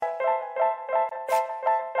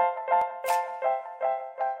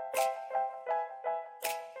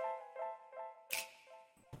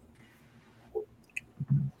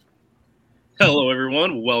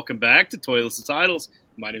everyone. Welcome back to Toilets and Titles.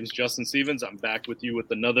 My name is Justin Stevens. I'm back with you with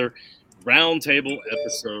another roundtable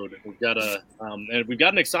episode. We've got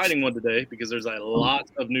an exciting one today because there's a lot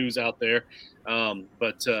of news out there.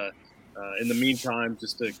 But in the meantime,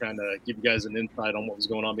 just to kind of give you guys an insight on what was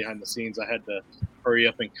going on behind the scenes, I had to hurry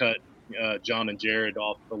up and cut John and Jared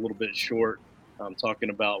off a little bit short,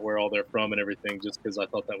 talking about where all they're from and everything, just because I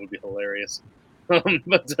thought that would be hilarious.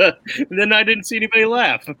 But then I didn't see anybody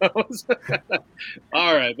laugh.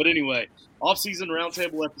 All right, but anyway, off-season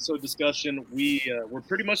roundtable episode discussion. We're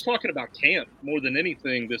pretty much talking about camp more than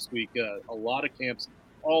anything this week. A lot of camps,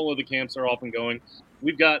 all of the camps are off and going.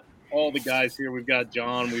 We've got all the guys here. We've got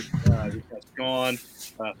John, we've got Sean,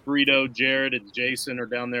 Frito, Jared, and Jason are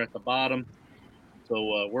down there at the bottom.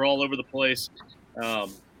 So we're all over the place.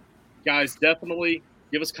 Guys, definitely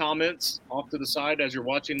give us comments off to the side as you're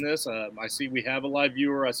watching this. I see we have a live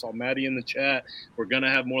viewer. I saw Maddie in the chat. We're going to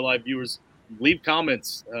have more live viewers. Leave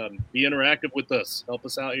comments. Be interactive with us. Help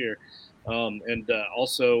us out here.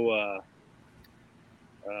 What's going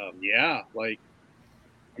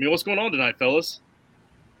on tonight, fellas?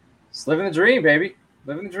 Just living the dream, baby.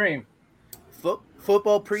 Living the dream.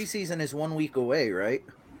 Football preseason is 1 week away, right?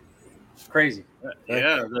 Crazy.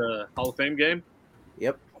 Yeah, the Hall of Fame game.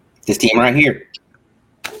 Yep. This team right here.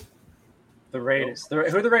 The Raiders. Who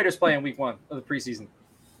are the Raiders playing week 1 of the preseason?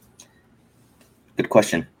 Good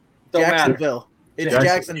question. Don't Jacksonville. matter. It's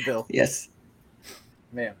Jacksonville. Yes.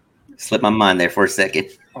 Man. Slipped my mind there for a second.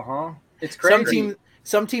 It's crazy.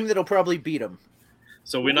 Some team that'll probably beat them.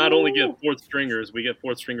 So we not only get fourth stringers, we get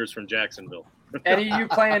fourth stringers from Jacksonville. Any of you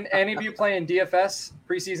playing DFS,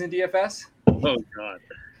 preseason DFS? Oh, God.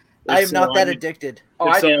 I am not that addicted.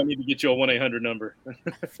 I need to get you a 1-800 number.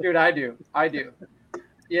 Dude, I do.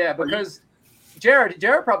 Yeah, because Jared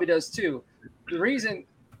probably does too. The reason,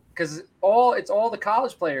 because it's all the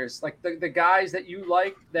college players, like the guys that you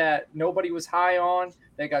like that nobody was high on,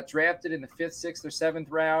 that got drafted in the 5th, 6th, or 7th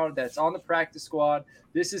round, that's on the practice squad.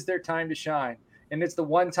 This is their time to shine. And it's the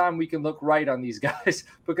one time we can look right on these guys,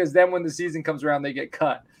 because then when the season comes around, they get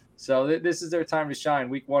cut. So this is their time to shine,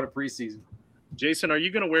 week 1 of preseason. Jason, are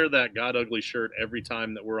you going to wear that God Ugly shirt every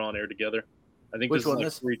time that we're on air together? I think Which this is one?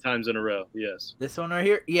 like 3 times in a row. Yes. This one right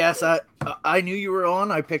here? Yes, I knew you were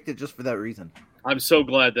on. I picked it just for that reason. I'm so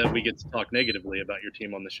glad that we get to talk negatively about your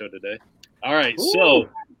team on the show today. All right, so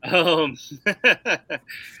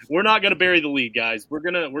we're not going to bury the lead, guys. We're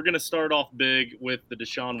gonna start off big with the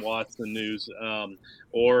Deshaun Watson news,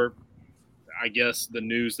 or I guess the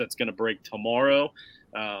news that's going to break tomorrow.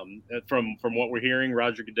 From what we're hearing,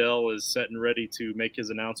 Roger Goodell is set and ready to make his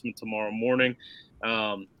announcement tomorrow morning,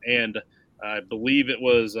 and I believe it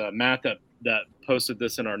was Matt that posted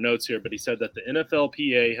this in our notes here, but he said that the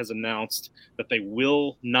NFLPA has announced that they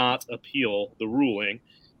will not appeal the ruling,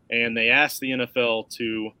 and they asked the NFL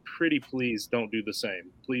to pretty please don't do the same.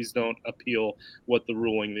 Please don't appeal what the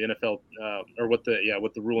ruling, the NFL, what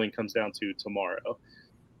the ruling comes down to tomorrow.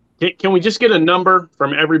 Can we just get a number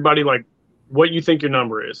from everybody, like what you think your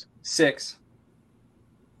number is? 6.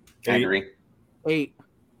 I agree. 8.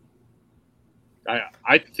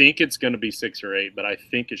 I think it's going to be 6 or 8, but I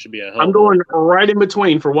think it should be a hell. I'm going right in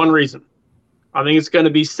between for one reason. I think it's going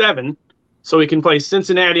to be 7, so he can play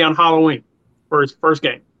Cincinnati on Halloween for his first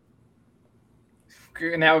game.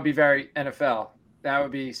 And that would be very NFL. That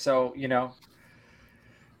would be so,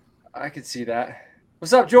 I could see that.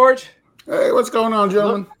 What's up, George? Hey, what's going on,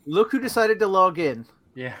 gentlemen? Look who decided to log in.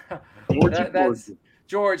 Yeah. George.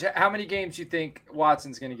 George, how many games do you think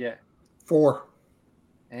Watson's going to get? 4.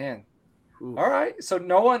 Man. Ooh. All right. So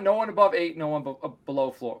no one above 8, no one below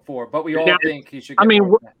 4. But we all think he should get I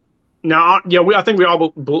think we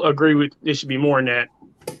all agree with it should be more than that.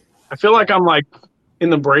 I feel like I'm like in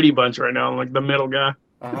the Brady bunch right now. I'm like the middle guy.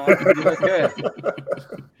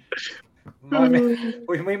 Good.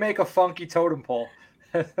 We make a funky totem pole.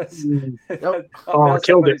 I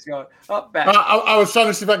killed it. Back. I was trying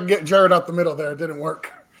to see if I can get Jared out the middle there. It didn't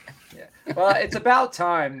work. Yeah. Well, it's about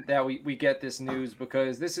time that we get this news,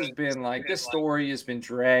 because this story has been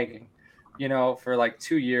dragging, for like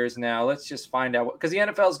 2 years now. Let's just find out because the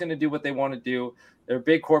NFL is going to do what they want to do. They're a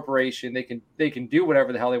big corporation. They can do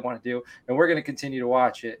whatever the hell they want to do, and we're going to continue to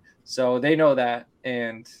watch it. So they know that,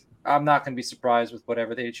 and I'm not going to be surprised with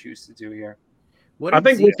whatever they choose to do here. I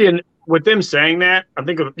think with them saying that, I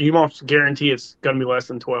think you almost guarantee it's going to be less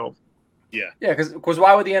than 12. Yeah. Yeah, because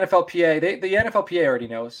why would the NFLPA? The NFLPA already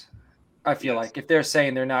knows. I feel like if they're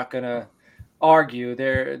saying they're not going to argue,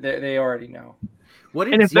 they already know.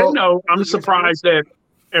 And if they know, I'm surprised that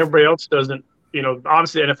everybody else doesn't.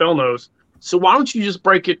 Obviously the NFL knows. So why don't you just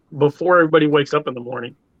break it before everybody wakes up in the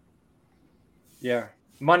morning? Yeah.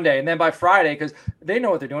 Monday, and then by Friday, because they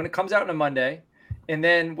know what they're doing. It comes out on a Monday, and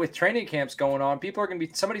then with training camps going on,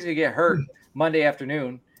 somebody's gonna get hurt Monday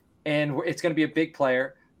afternoon, and it's gonna be a big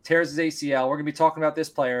player tears his ACL. We're gonna be talking about this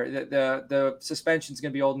player. The suspension is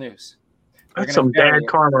gonna be old news. That's some bad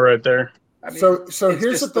karma right there. I mean, so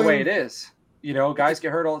here's just the way it is. Guys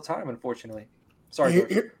get hurt all the time, unfortunately. Sorry.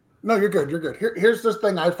 No, you're good. You're good. Here's the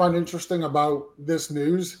thing I find interesting about this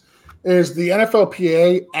news is the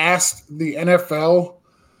NFLPA asked the NFL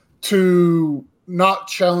to not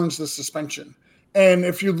challenge the suspension. And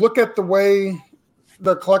if you look at the way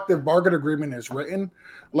the collective bargain agreement is written,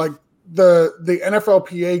 like the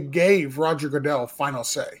NFLPA gave Roger Goodell final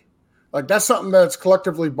say. Like that's something that's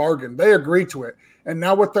collectively bargained. They agreed to it. And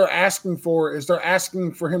now what they're asking for is they're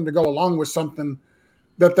asking for him to go along with something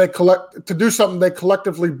that they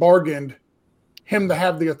collectively bargained him to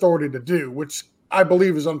have the authority to do, which I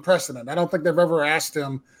believe is unprecedented. I don't think they've ever asked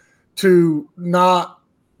him to not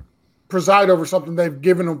preside over something they've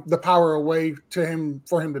given him the power away to him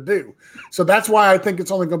for him to do. So that's why I think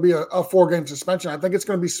it's only going to be a 4-game suspension. I think it's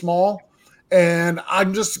going to be small. And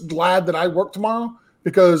I'm just glad that I work tomorrow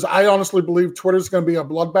because I honestly believe Twitter's going to be a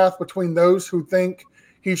bloodbath between those who think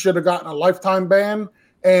he should have gotten a lifetime ban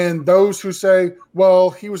and those who say, well,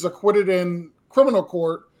 he was acquitted in criminal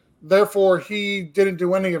court, therefore he didn't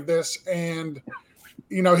do any of this, and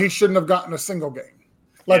he shouldn't have gotten a single game.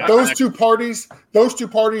 Like those two parties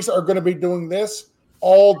are going to be doing this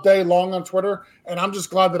all day long on Twitter, and I'm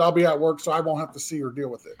just glad that I'll be at work so I won't have to see or deal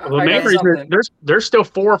with it. Well, the main reason there's still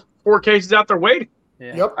four cases out there waiting.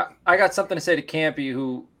 Yeah. Yep. I got something to say to Campy,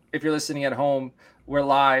 who, if you're listening at home, we're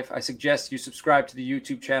live. I suggest you subscribe to the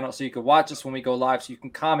YouTube channel so you can watch us when we go live, so you can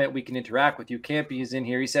comment. We can interact with you. Campy is in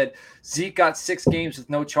here. He said, Zeke got 6 games with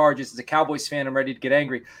no charges. As a Cowboys fan, I'm ready to get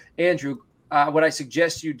angry. Andrew, what I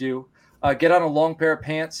suggest you do, get on a long pair of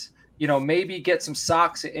pants, maybe get some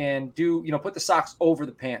socks and put the socks over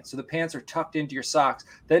the pants. So the pants are tucked into your socks.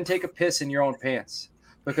 Then take a piss in your own pants,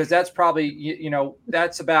 because that's probably,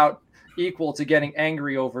 that's about equal to getting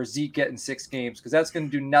angry over Zeke getting 6 games, because that's going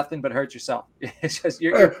to do nothing but hurt yourself. It's just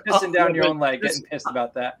you're pissing down your own leg, getting pissed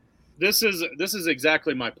about that. This is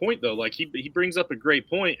exactly my point, though. Like he brings up a great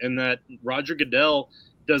point in that Roger Goodell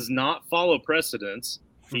does not follow precedents.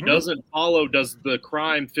 He doesn't follow, does the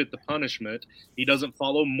crime fit the punishment? He doesn't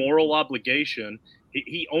follow moral obligation.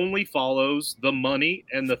 He only follows the money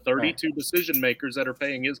and the 32 decision makers that are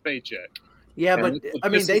paying his paycheck. Yeah, but I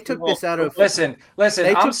mean, they took this out of. Listen. They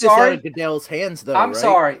took I'm this sorry. out of Goodell's hands, though. I'm right?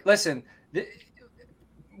 sorry. Listen,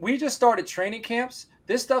 we just started training camps.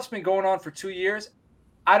 This stuff's been going on for 2 years.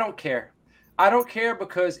 I don't care. I don't care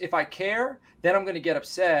because if I care, then I'm going to get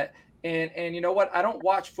upset. And you know what? I don't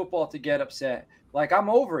watch football to get upset. Like, I'm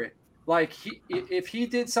over it. Like, if he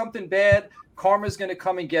did something bad, karma's going to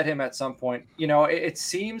come and get him at some point. It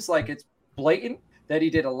seems like it's blatant that he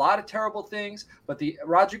did a lot of terrible things, but the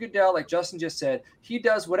Roger Goodell, like Justin just said, he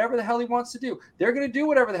does whatever the hell he wants to do. They're going to do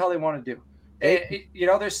whatever the hell they want to do.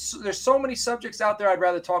 There's so many subjects out there I'd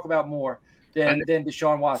rather talk about more than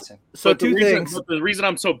Deshaun Watson. So two things. The reason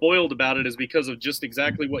I'm so boiled about it is because of just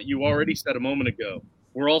exactly what you already said a moment ago.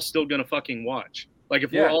 We're all still going to fucking watch. Like,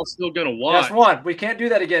 if we're all still going to watch. That's one. We can't do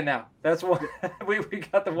that again now. That's one. we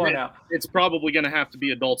got the one out. It's probably going to have to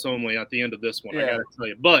be adults only at the end of this one, I got to tell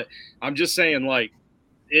you. But I'm just saying, like,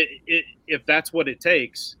 if that's what it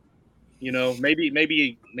takes,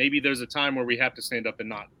 maybe there's a time where we have to stand up and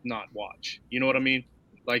not watch. You know what I mean?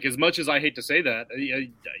 Like, as much as I hate to say that,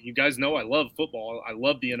 you guys know I love football. I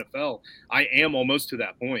love the NFL. I am almost to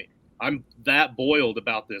that point. I'm that boiled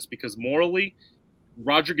about this because morally,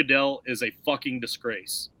 Roger Goodell is a fucking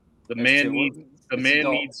disgrace. The man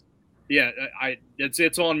needs. Yeah,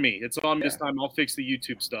 it's on me. It's on me this time. I'll fix the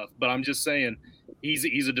YouTube stuff. But I'm just saying, he's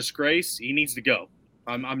a disgrace. He needs to go.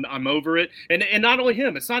 I'm over it. And not only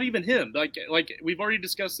him, it's not even him. Like we've already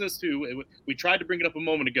discussed this too. We tried to bring it up a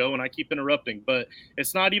moment ago, and I keep interrupting. But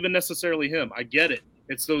it's not even necessarily him. I get it.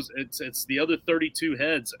 It's the other 32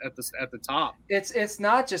 heads at the top. It's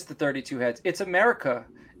not just the 32 heads. It's America.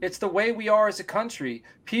 It's the way we are as a country.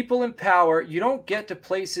 People in power. You don't get to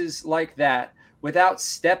places like that without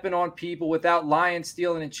stepping on people, without lying,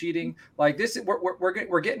 stealing, and cheating. Like this,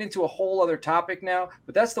 we're getting into a whole other topic now.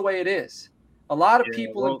 But that's the way it is. A lot of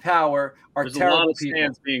people in power are terrible people. There's a lot of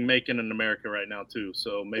stands being made in America right now too.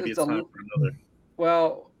 So maybe it's time for another.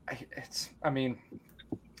 Well,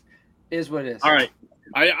 is what it is. All right.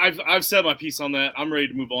 I've said my piece on that. I'm ready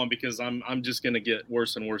to move on because I'm just gonna get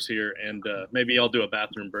worse and worse here, and maybe I'll do a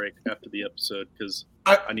bathroom break after the episode because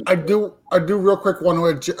I do real quick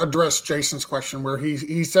want to address Jason's question where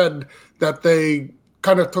he said that they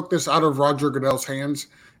kind of took this out of Roger Goodell's hands,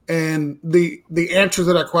 And the answer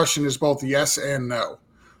to that question is both yes and no.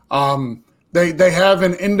 They have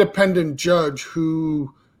an independent judge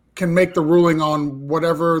who can make the ruling on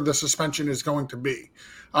whatever the suspension is going to be.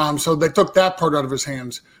 So they took that part out of his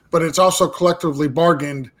hands. But it's also collectively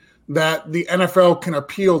bargained that the NFL can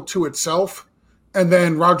appeal to itself, and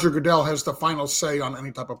then Roger Goodell has the final say on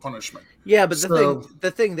any type of punishment. Yeah, but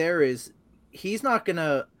the thing there is he's not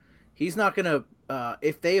gonna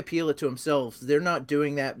if they appeal it to themselves, they're not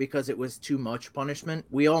doing that because it was too much punishment.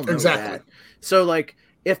 We all know that. So like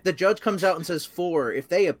if the judge comes out and says 4, if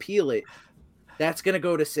they appeal it, that's gonna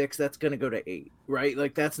go to 6, that's gonna go to 8, right?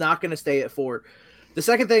 Like that's not gonna stay at 4. The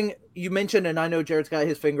second thing you mentioned, and I know Jared's got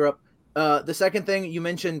his finger up. The second thing you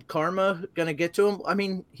mentioned, karma gonna get to him. I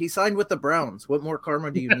mean, he signed with the Browns. What more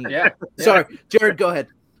karma do you need? Yeah. Sorry, Jared, go ahead.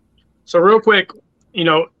 So real quick,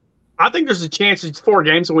 I think there's a chance it's 4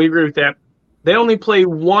 games, and we agree with that. They only play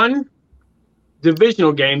 1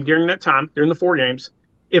 divisional game during that time, during the 4 games.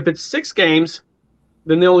 If it's 6 games,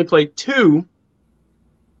 then they only play 2,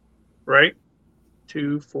 right?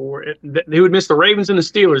 2, 4. They would miss the Ravens and the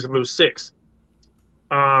Steelers if it was 6.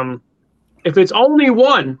 If it's only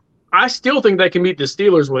 1, I still think they can beat the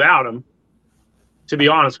Steelers without him, to be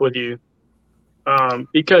honest with you.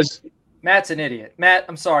 Because Matt's an idiot. Matt,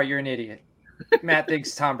 I'm sorry, you're an idiot. Matt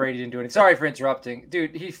thinks Tom Brady didn't do anything. Sorry for interrupting.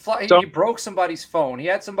 Dude, he broke somebody's phone. He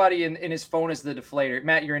had somebody in his phone as the deflator.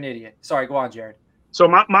 Matt, you're an idiot. Sorry, go on, Jared. So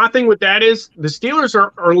my thing with that is the Steelers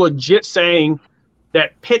are legit saying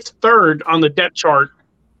that Pitt's 3rd on the depth chart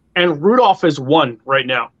and Rudolph is 1 right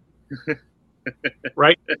now.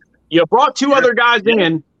 Right? You brought 2 other guys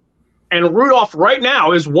in, and Rudolph right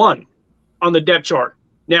now is 1 on the depth chart.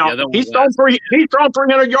 Now, he's thrown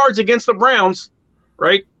 300 yards against the Browns,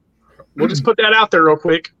 right? We'll just put that out there real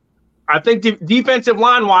quick. I think defensive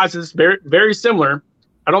line-wise is very, very similar.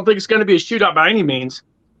 I don't think it's going to be a shootout by any means.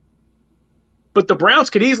 But the Browns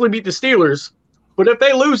could easily beat the Steelers. But if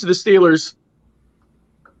they lose to the Steelers,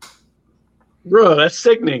 bro, that's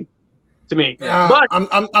sickening to me. But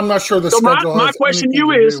I'm not sure the schedule. My question to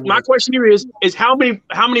you is how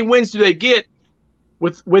many wins do they get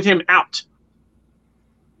with him out?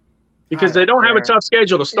 Because they don't have a tough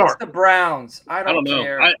schedule to start. It's the Browns. I don't know.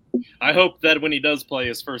 care. I hope that when he does play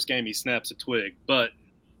his first game, he snaps a twig. But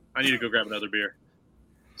I need to go grab another beer.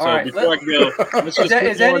 So all right, before I go,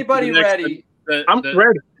 is anybody ready? I'm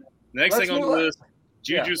ready. Next thing on the list,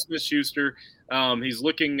 Juju Smith-Schuster. He's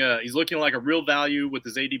looking like a real value with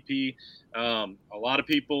his ADP. A lot of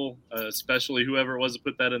people, especially whoever it was that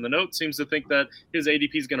put that in the note, seems to think that his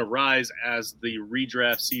ADP is going to rise as the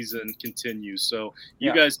redraft season continues. So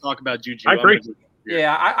you guys talk about Juju. I agree.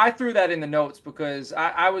 Yeah, I threw that in the notes because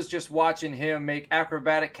I was just watching him make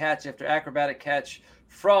acrobatic catch after acrobatic catch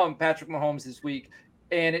from Patrick Mahomes this week.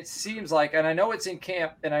 And it seems like, and I know it's in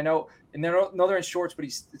camp, and I know they're in shorts, but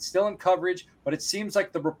it's still in coverage. But it seems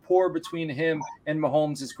like the rapport between him and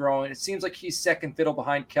Mahomes is growing. It seems like he's second fiddle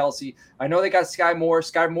behind Kelsey. I know they got Sky Moore.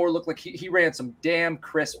 Sky Moore looked like he ran some damn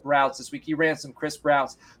crisp routes this week. He ran some crisp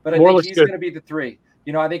routes, but I think he's going to be the 3.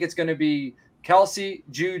 I think it's going to be Kelsey,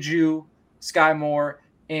 Juju, Sky Moore,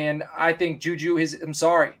 and I think Juju is. I'm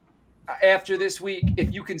sorry. After this week,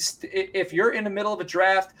 if you're in the middle of a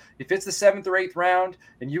draft, if it's the 7th or 8th round,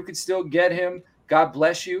 and you can still get him, God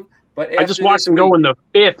bless you. But I just watched him go in the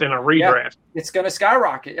 5th in a redraft. It's going to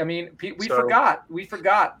skyrocket. I mean, we forgot,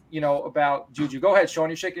 about Juju. Go ahead, Sean.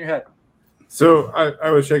 You're shaking your head. So I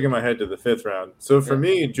was shaking my head to the 5th round. So for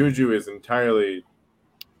me, Juju is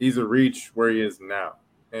he's a reach where he is now,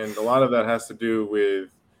 and a lot of that has to do with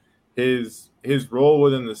his role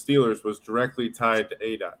within the Steelers was directly tied to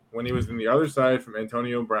ADOT. When he was in the other side from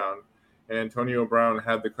Antonio Brown, and Antonio Brown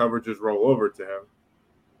had the coverages roll over to him.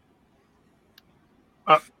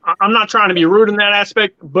 I'm not trying to be rude in that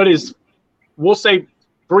aspect, but we'll say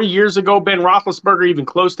 3 years ago, Ben Roethlisberger even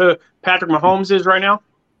close to Patrick Mahomes is right now?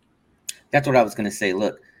 That's what I was going to say.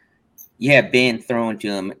 Look, you have Ben throwing to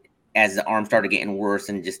him as the arm started getting worse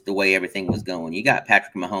and just the way everything was going. You got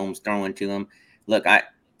Patrick Mahomes throwing to him. Look, I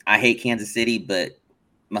hate Kansas City, but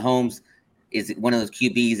Mahomes is one of those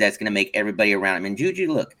QBs that's going to make everybody around him. And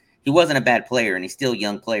Juju, look, he wasn't a bad player, and he's still a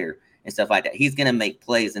young player and stuff like that. He's going to make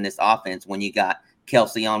plays in this offense when you got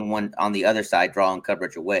Kelsey on the other side drawing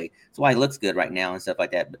coverage away. That's why he looks good right now and stuff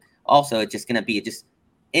like that. But also, it's just going to be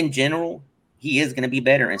in general, he is going to be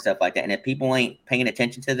better and stuff like that. And if people ain't paying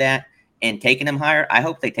attention to that and taking him higher, I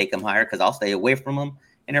hope they take him higher because I'll stay away from him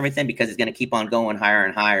and everything because it's going to keep on going higher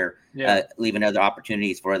and higher, leaving other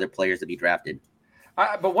opportunities for other players to be drafted.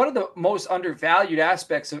 But one of the most undervalued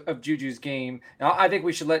aspects of Juju's game, now I think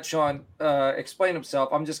we should let Sean explain himself.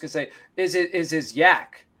 I'm just going to say, is his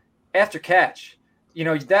yak after catch.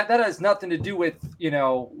 that has nothing to do with,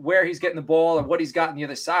 where he's getting the ball and what he's got on the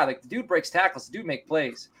other side. Like, the dude breaks tackles, the dude make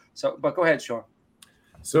plays. So, but go ahead, Sean.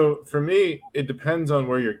 So for me, it depends on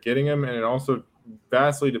where you're getting him, and it also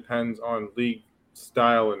vastly depends on league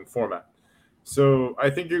style and format. So I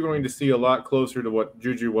think you're going to see a lot closer to what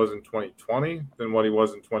Juju was in 2020 than what he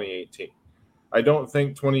was in 2018. I don't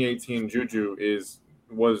think 2018 Juju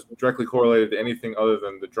was directly correlated to anything other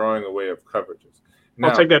than the drawing away of coverages. Now,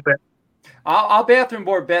 I'll take that bet. I'll bathroom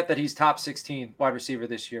board bet that he's top 16 wide receiver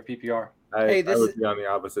this year, PPR. I would be on the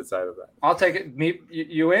opposite side of that. I'll take it.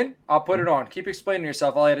 You in? I'll put it on. Keep explaining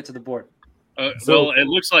yourself. I'll add it to the board. Well,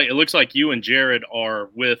 it looks like you and Jared are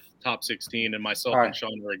with top 16, and myself and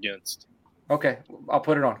Sean are against. Okay, I'll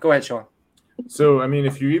put it on. Go ahead, Sean. So, I mean,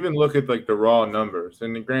 if you even look at like the raw numbers,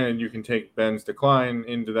 and granted, you can take Ben's decline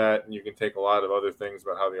into that, and you can take a lot of other things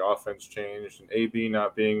about how the offense changed, and AB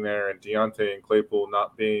not being there, and Deontay and Claypool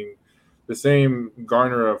not being the same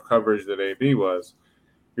garner of coverage that AB was.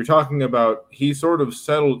 You're talking about he sort of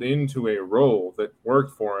settled into a role that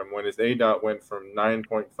worked for him when his ADOT went from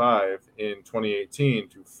 9.5 in 2018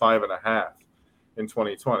 to 5.5 in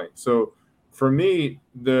 2020. So for me,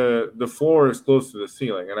 the floor is close to the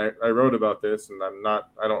ceiling. And I wrote about this, and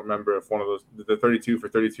I don't remember if one of those, the 32 for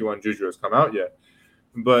 32 on Juju has come out yet.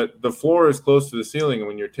 But the floor is close to the ceiling. And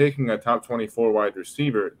when you're taking a top 24 wide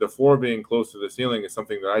receiver, the floor being close to the ceiling is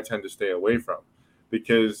something that I tend to stay away from,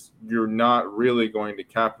 because you're not really going to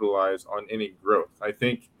capitalize on any growth. I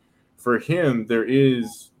think for him, there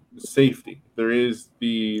is safety. There is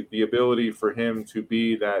the ability for him to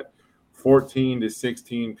be that 14 to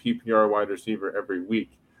 16 PPR wide receiver every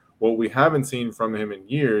week. What we haven't seen from him in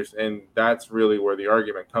years, and that's really where the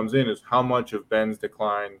argument comes in, is how much of Ben's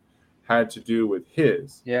decline had to do with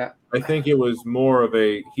his. Yeah. I think it was more of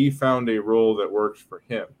he found a role that works for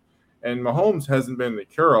him. And Mahomes hasn't been the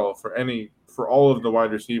cure-all for all of the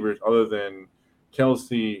wide receivers other than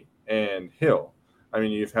Kelce and Hill. I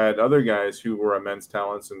mean, you've had other guys who were immense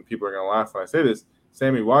talents, and people are going to laugh when I say this.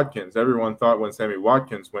 Sammy Watkins. Everyone thought when Sammy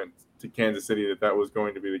Watkins went to Kansas City that was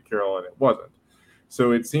going to be the cure-all, and it wasn't.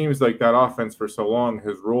 So it seems like that offense for so long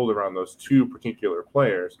has rolled around those two particular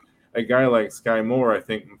players. A guy like Sky Moore, I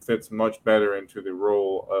think, fits much better into the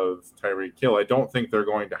role of Tyreek Hill. I don't think they're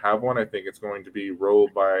going to have one. I think it's going to be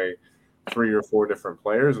rolled by 3 or 4 different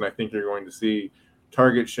players, and I think you're going to see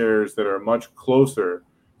target shares that are much closer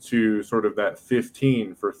to sort of that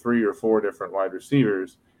 15 for 3 or 4 different wide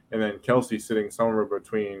receivers, and then Kelce sitting somewhere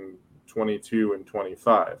between 22 and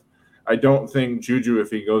 25. I don't think Juju, if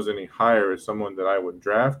he goes any higher, is someone that I would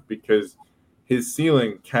draft, because his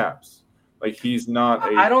ceiling caps. Like, he's not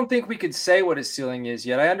I don't think we could say what his ceiling is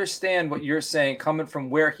yet. I understand what you're saying coming from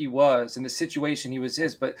where he was and the situation he was in,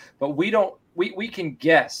 but we can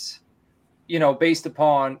guess, based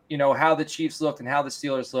upon, how the Chiefs looked and how the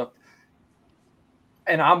Steelers looked.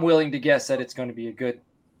 And I'm willing to guess that it's going to be a good,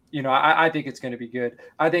 I think it's going to be good.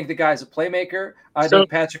 I think the guy's a playmaker. I think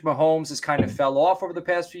Patrick Mahomes has kind of fell off over the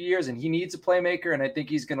past few years, and he needs a playmaker, and I think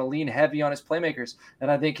he's going to lean heavy on his playmakers.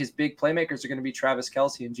 And I think his big playmakers are going to be Travis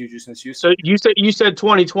Kelce and Juju Smith-Schuster. So you said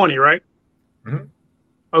 2020, right? Mm-hmm.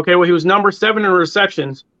 Okay, well, he was number 7 in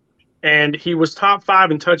receptions, and he was top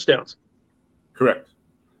 5 in touchdowns. Correct.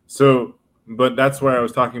 So, but that's where I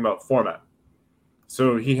was talking about format.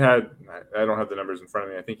 So he had, I don't have the numbers in front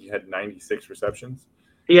of me, I think he had 96 receptions.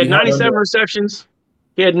 He had 97 receptions.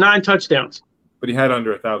 He had 9 touchdowns. But he had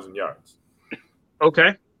under 1,000 yards.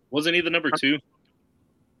 Okay. Wasn't he the number 2?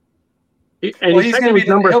 He's going to be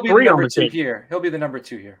number 3 on the team here. He'll be the number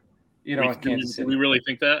 2 here. In Kansas City. Do we really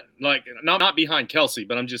think that? Like, not behind Kelce,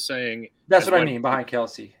 but I'm just saying. That's what I mean, behind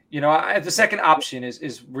Kelce. The second option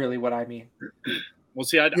is really what I mean. Well,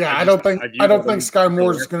 see, I don't think Sky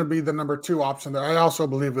Moore is going to be the number 2 option there. I also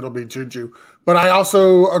believe it'll be Juju, but I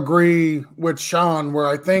also agree with Sean, where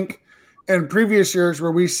I think in previous years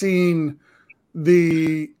where we've seen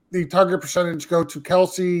the target percentage go to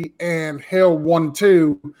Kelce and Hill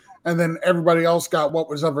 1-2, and then everybody else got what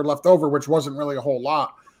was ever left over, which wasn't really a whole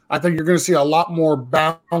lot. I think you're going to see a lot more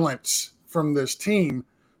balance from this team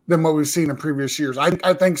than what we've seen in previous years.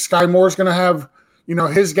 I think Sky Moore is going to have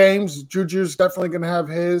his games. Juju's definitely going to have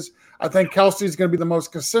his. I think Kelce's going to be the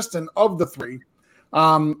most consistent of the 3.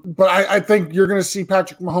 But I think you're going to see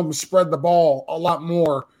Patrick Mahomes spread the ball a lot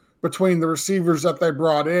more between the receivers that they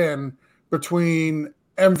brought in, between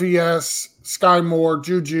MVS, Sky Moore,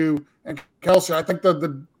 Juju, and Kelce. I think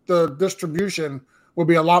the distribution will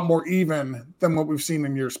be a lot more even than what we've seen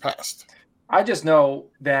in years past. I just know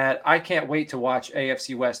that I can't wait to watch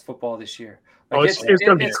AFC West football this year. Like it's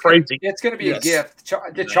going to be crazy. It's going to be a gift.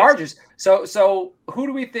 The Chargers. So who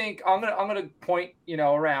do we think? I'm gonna point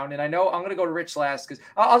around, and I know I'm gonna go to Rich last because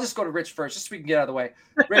I'll just go to Rich first, just so we can get out of the way.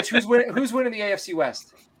 Rich, who's winning the AFC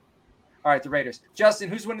West? All right, the Raiders. Justin,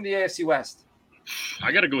 who's winning the AFC West?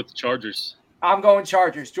 I got to go with the Chargers. I'm going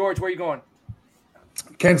Chargers. George, where are you going?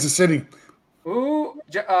 Kansas City. Ooh,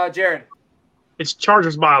 Jared. It's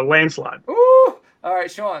Chargers by a landslide. Ooh. All right,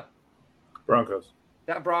 Sean. Broncos.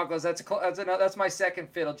 That Broncos. That's my second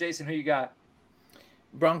fiddle. Jason, who you got?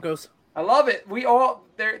 Broncos. I love it. We all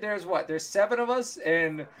there's 7 of us,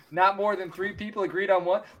 and not more than 3 people agreed on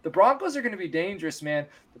one. The Broncos are going to be dangerous, man.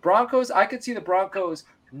 The Broncos. I could see the Broncos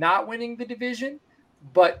not winning the division,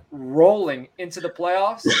 but rolling into the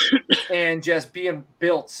playoffs and just being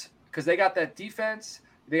built because they got that defense.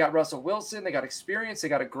 They got Russell Wilson. They got experience. They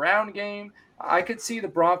got a ground game. I could see the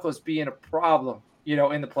Broncos being a problem,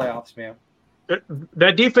 in the playoffs, man.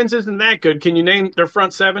 That defense isn't that good. Can you name their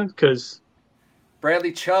front 7? Because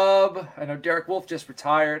Bradley Chubb. I know Derek Wolfe just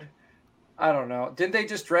retired. I don't know. Didn't they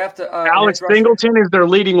just draft Alex Singleton is their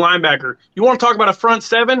leading linebacker. You want to talk about a front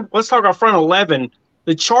 7? Let's talk about front 11.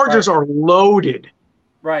 The Chargers are loaded.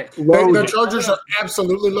 Right. The Chargers are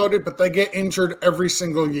absolutely loaded, but they get injured every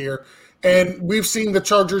single year. And we've seen the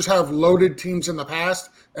Chargers have loaded teams in the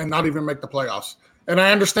past and not even make the playoffs. And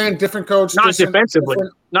I understand different coach. Not defensively.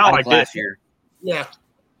 Not like last year. Yeah.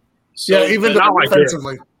 So, even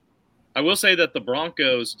defensively. I will say that the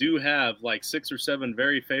Broncos do have like 6 or 7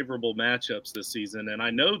 very favorable matchups this season. And I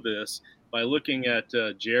know this by looking at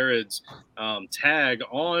Jared's tag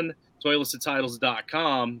on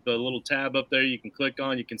toiletstitles.com, the little tab up there you can click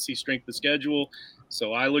on, you can see strength of schedule.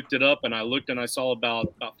 So I looked it up and I saw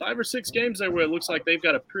about 5 or 6 games there where it looks like they've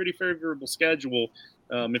got a pretty favorable schedule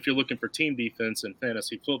if you're looking for team defense and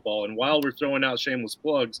fantasy football. And while we're throwing out shameless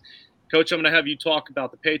plugs, Coach, I'm going to have you talk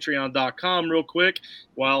about the patreon.com real quick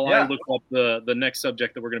while I look up the next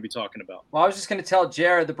subject that we're going to be talking about. Well, I was just going to tell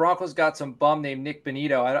Jared, the Broncos got some bum named Nick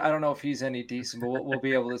Benito. I don't know if he's any decent, but we'll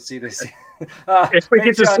be able to see this. If we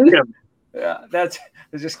get to see him. Yeah, I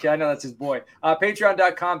know that's his boy.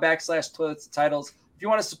 Patreon.com/toilets-titles. If you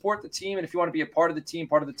want to support the team and if you want to be a part of the team,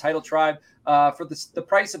 part of the title tribe, for the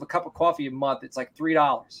price of a cup of coffee a month, it's like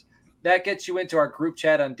 $3. That gets you into our group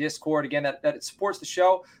chat on Discord. Again, that it supports the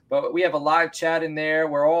show, but we have a live chat in there.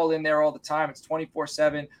 We're all in there all the time. It's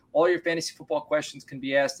 24/7. All your fantasy football questions can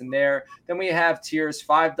be asked in there. Then we have tiers,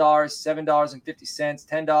 $5, $7.50,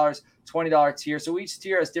 $10, $20 tier. So each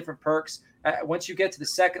tier has different perks. Once you get to the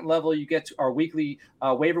second level, you get to our weekly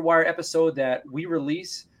waiver wire episode that we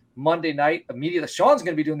release Monday night immediately. Sean's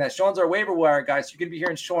going to be doing that. Sean's our waiver wire guy. So you're going to be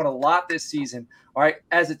hearing Sean a lot this season. All right.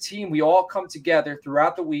 As a team, we all come together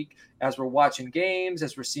throughout the week as we're watching games,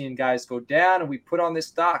 as we're seeing guys go down, and we put on this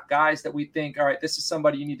stock, guys that we think, all right, this is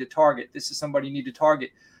somebody you need to target. This is somebody you need to target.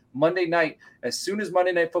 Monday night, as soon as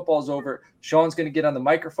Monday Night Football is over, Sean's going to get on the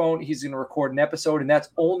microphone. He's going to record an episode, and that's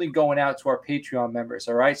only going out to our Patreon members.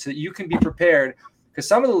 All right. So that you can be prepared. Because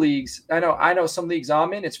some of the leagues, I know some leagues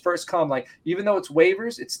I'm in, it's first come. Like, even though it's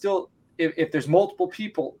waivers, it's still, if there's multiple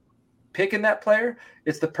people picking that player,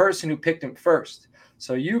 it's the person who picked him first.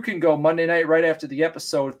 So you can go Monday night right after the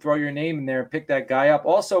episode, throw your name in there and pick that guy up.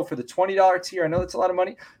 Also, for the $20 tier, I know that's a lot of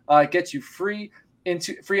money, it gets you free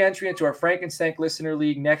entry into our Frankenstank Listener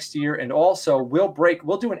League next year. And also, we'll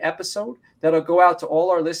do an episode that'll go out to all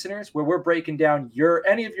our listeners where we're breaking down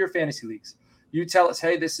any of your fantasy leagues. You tell us,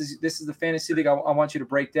 hey, this is the fantasy league I want you to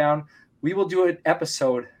break down. We will do an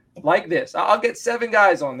episode like this. I'll get 7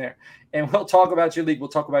 guys on there, and we'll talk about your league. We'll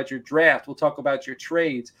talk about your draft. We'll talk about your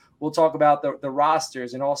trades. We'll talk about the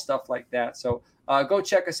rosters and all stuff like that. So go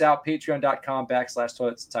check us out,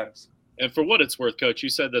 patreon.com/toilets-titles. And for what it's worth, Coach, you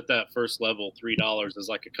said that first level, $3 is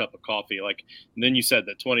like a cup of coffee. And then you said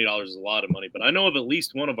that $20 is a lot of money. But I know of at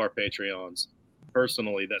least one of our Patreons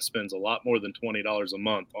personally that spends a lot more than $20 a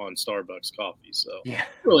month on Starbucks coffee. So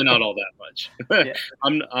really not all that much. Yeah.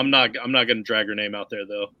 I'm not going to drag her name out there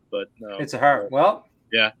though, but no. It's a her. Well,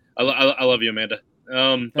 yeah, I love you, Amanda.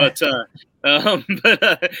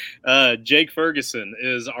 Jake Ferguson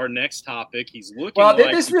is our next topic. He's looking. Well,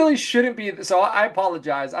 this really shouldn't be. So I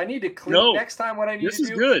apologize. I need to clean next time what I need to do.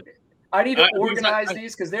 This is good. I need to organize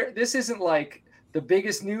these because this isn't like the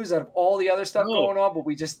biggest news out of all the other stuff going on, but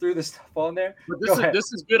we just threw the stuff on there. But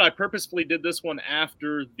this is good. I purposefully did this one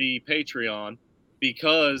after the Patreon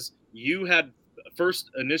because you had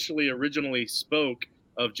originally spoke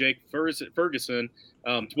of Jake Ferguson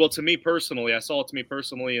Well, to me personally, I saw it to me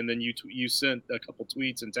personally, and then you sent a couple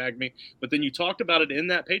tweets and tagged me. But then you talked about it in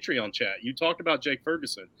that Patreon chat. You talked about Jake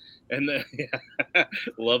Ferguson, and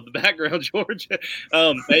love the background, George.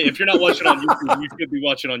 Hey, if you're not watching on YouTube, you should be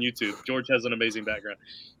watching on YouTube. George has an amazing background.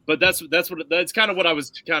 But that's kind of what I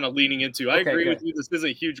was kind of leaning into. I agree with you. This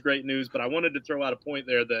isn't huge, great news, but I wanted to throw out a point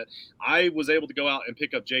there that I was able to go out and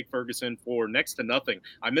pick up Jake Ferguson for next to nothing.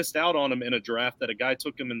 I missed out on him in a draft that a guy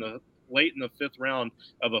took him late in the 5th round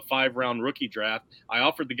of a 5-round rookie draft. I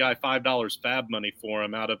offered the guy $5 fab money for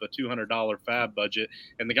him out of a $200 fab budget.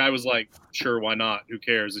 And the guy was like, sure, why not? Who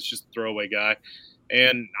cares? It's just a throwaway guy.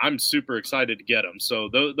 And I'm super excited to get him. So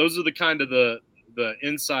those are the kind of the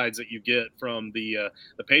insides that you get from the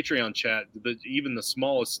Patreon chat. Even the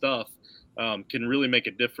smallest stuff can really make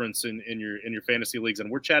a difference in your fantasy leagues.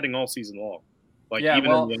 And we're chatting all season long, in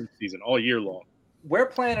the season, all year long. We're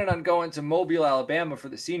planning on going to Mobile, Alabama for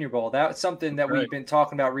the Senior Bowl. That's something that we've been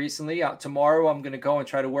talking about recently. Tomorrow, I'm going to go and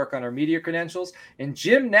try to work on our media credentials. And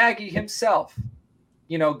Jim Nagy himself,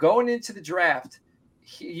 going into the draft,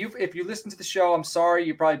 if you listen to the show, I'm sorry,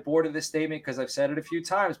 you're probably bored of this statement because I've said it a few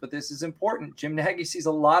times, but this is important. Jim Nagy sees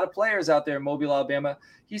a lot of players out there in Mobile, Alabama.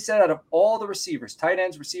 He said out of all the receivers, tight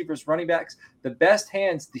ends, receivers, running backs, the best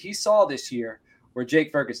hands that he saw this year were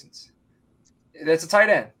Jake Ferguson's. That's a tight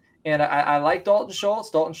end. And I like Dalton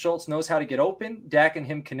Schultz. Dalton Schultz knows how to get open. Dak and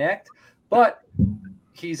him connect. But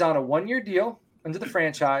he's on a 1-year deal under the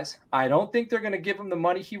franchise. I don't think they're going to give him the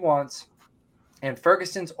money he wants. And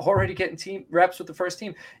Ferguson's already getting team reps with the first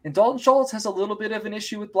team. And Dalton Schultz has a little bit of an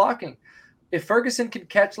issue with blocking. If Ferguson can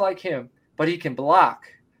catch like him, but he can block,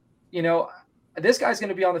 this guy's going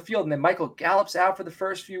to be on the field. And then Michael Gallup's out for the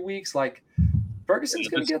first few weeks. Ferguson's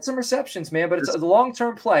going to get some receptions, man, but it's a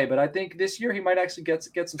long-term play. But I think this year he might actually get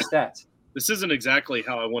some stats. This isn't exactly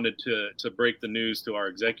how I wanted to break the news to our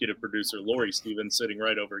executive producer, Lori Stevens, sitting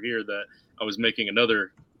right over here, that I was making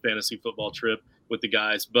another fantasy football trip with the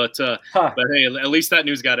guys. But hey, at least that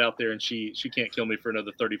news got out there, and she can't kill me for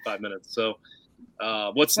another 35 minutes. So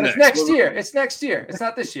what's next? It's next year. It's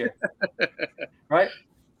not this year, right?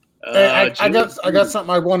 I got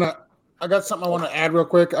something I want to add real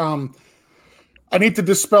quick. I need to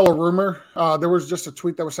dispel a rumor. There was just a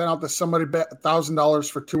tweet that was sent out that somebody bet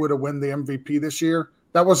 $1,000 for Tua to win the MVP this year.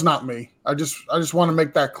 That was not me. I just want to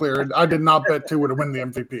make that clear. I did not bet Tua to win the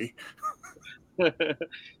MVP.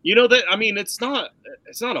 That, I mean, it's not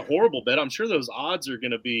a horrible bet. I'm sure those odds are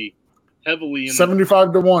going to be heavily in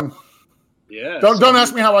 75 to 1. Yeah. Don't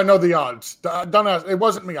ask me how I know the odds. Don't ask. It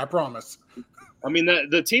wasn't me. I promise. I mean,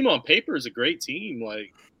 the team on paper is a great team. You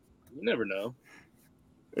never know.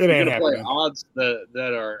 It ain't gonna play happening. Odds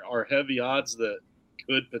that are heavy odds that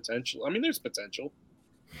could potential. I mean, there's potential.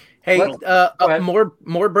 Hey,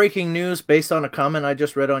 more breaking news based on a comment I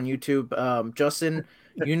just read on YouTube. Justin,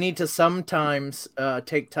 you need to sometimes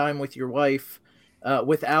take time with your wife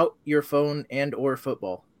without your phone and or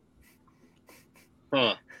football.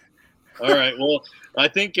 Huh. All right. Well, I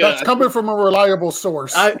think that's coming from a reliable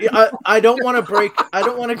source. I don't want to break. I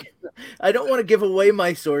don't want to give away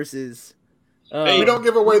my sources. We don't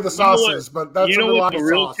give away the sauces, but that's what the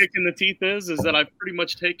real kick in the teeth is that I've pretty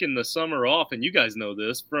much taken the summer off, and you guys know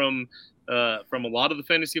this from a lot of the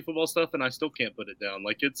fantasy football stuff, and I still can't put it down.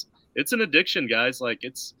 It's an addiction, guys.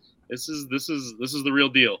 This is the real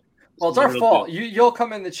deal. Well, it's our fault. You'll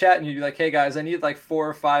come in the chat and you'll be like, "Hey guys, I need 4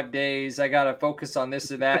 or 5 days. I gotta focus on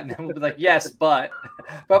this or that," and then we'll be like, "Yes, but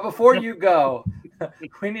before you go,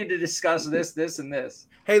 we need to discuss this, and this."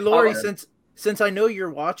 Hey, Lori, since I know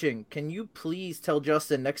you're watching, can you please tell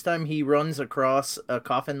Justin next time he runs across a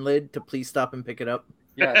coffin lid to please stop and pick it up?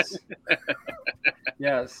 Yes.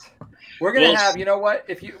 Yes. We're gonna have. You know what?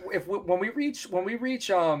 When we reach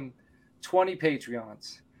 20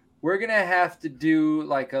 Patreons, we're gonna have to do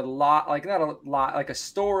a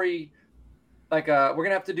story. We're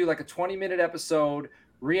gonna have to do a 20-minute episode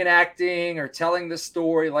reenacting or telling the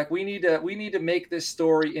story. We need to make this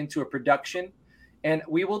story into a production. And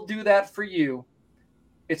we will do that for you.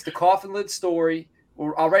 It's the coffin lid story.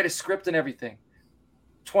 I'll write a script and everything.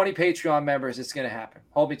 20 Patreon members, it's going to happen.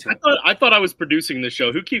 Hold me to it. I thought I was producing the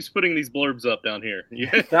show. Who keeps putting these blurbs up down here?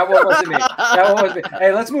 That one wasn't me.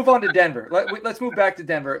 Hey, let's move on to Denver. Let's move back to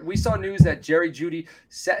Denver. We saw news that Jerry Jeudy,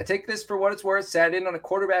 take this for what it's worth, sat in on a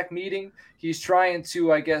quarterback meeting. He's trying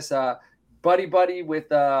to, I guess, buddy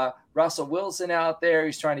with Russell Wilson out there.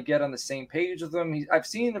 He's trying to get on the same page with them. I've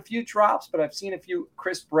seen a few drops, but I've seen a few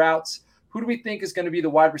crisp routes. Who do we think is going to be the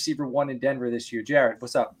wide receiver 1 in Denver this year? Jared,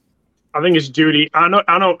 what's up? I think it's Jeudy. I know.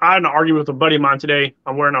 I had an argument with a buddy of mine today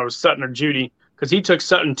on where I was Sutton or Jeudy, because he took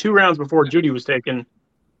Sutton 2 rounds before Jeudy was taken,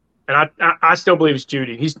 and I still believe it's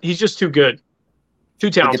Jeudy. He's just too good. Too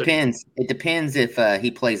talented. It depends if he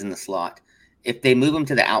plays in the slot. If they move him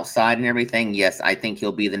to the outside and everything, yes, I think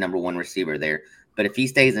he'll be the number one receiver there. But if he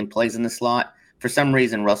stays and plays in the slot, for some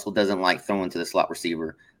reason, Russell doesn't like throwing to the slot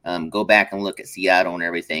receiver. Go back and look at Seattle and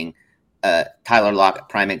everything. Tyler Lockett,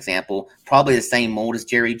 prime example, probably the same mold as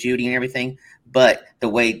Jerry Jeudy and everything. But the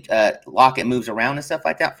way Lockett moves around and stuff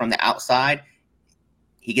like that from the outside,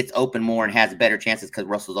 he gets open more and has better chances because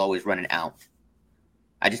Russell's always running out.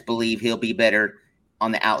 I just believe he'll be better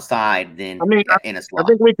on the outside than in a slot. I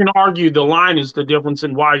think we can argue the line is the difference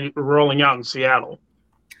in why you're rolling out in Seattle.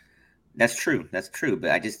 That's true.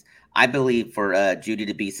 But I believe for Jeudy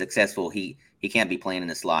to be successful, he can't be playing in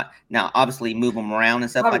the slot. Now, obviously, move him around and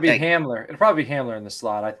stuff like that. It'll probably be Hamler in the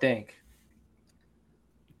slot, I think.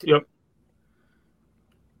 Yep.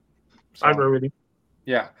 So, I agree with you.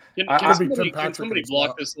 Yeah. Can somebody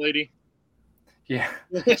block this lady? Yeah.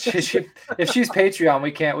 if she's Patreon,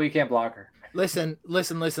 we can't block her. Listen.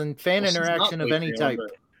 Fan interaction of any type.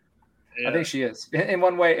 Yeah. I think she is in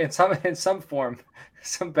one way, in some form,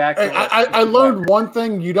 some back. Hey, I learned one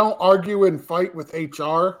thing: you don't argue and fight with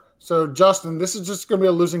HR. So, Justin, this is just going to be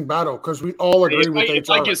a losing battle because we all agree with HR. If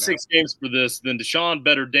I get 6 games for this, then Deshaun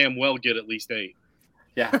better damn well get at least 8.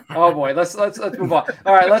 Yeah. Oh boy. Let's move on.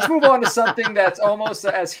 All right. Let's move on to something that's almost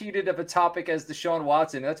as heated of a topic as Deshaun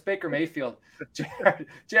Watson. That's Baker Mayfield.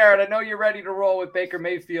 Jared, I know you're ready to roll with Baker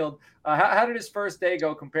Mayfield. How did his first day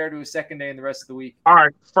go compared to his second day and the rest of the week? All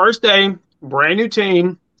right. First day, brand new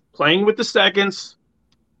team, playing with the seconds,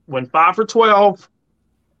 went 5 for 12,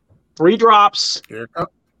 3 drops.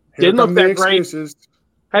 Didn't look that great.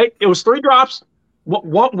 Hey, it was 3 drops,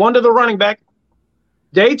 one to the running back.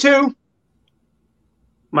 Day 2.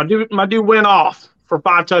 My dude went off for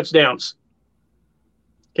 5 touchdowns.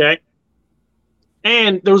 Okay.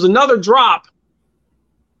 And there was another drop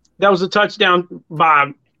that was a touchdown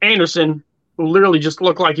by Anderson, who literally just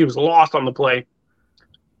looked like he was lost on the play.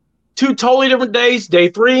 2 totally different days. Day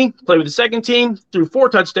 3, played with the second team, threw 4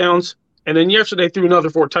 touchdowns, and then yesterday threw another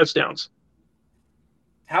 4 touchdowns.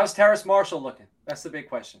 How's Terrace Marshall looking? That's the big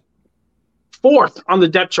question. 4th on the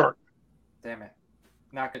depth chart. Damn it.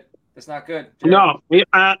 Not good. It's not good. No.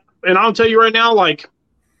 And I'll tell you right now, like,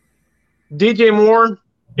 DJ Moore,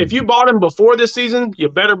 if you bought him before this season, you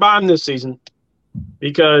better buy him this season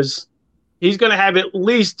because he's going to have at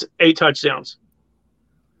least 8 touchdowns.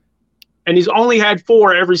 And he's only had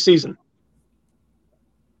 4 every season.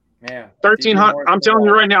 Man. 1,300. I'm telling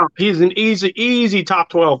you right now, he's an easy top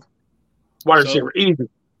 12 wide receiver. Easy.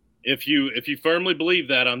 If you firmly believe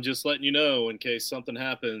that, I'm just letting you know in case something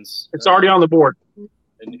happens. It's already on the board.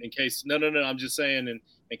 In case no, I'm just saying in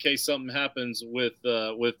case something happens with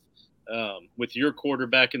your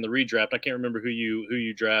quarterback in the redraft. I can't remember who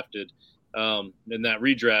you drafted in that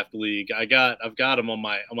redraft league. I've got him on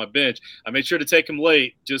my bench. I made sure to take him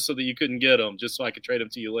late just so that you couldn't get him, just so I could trade him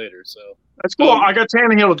to you later. So that's cool. I got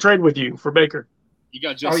Tannehill to trade with you for Baker. You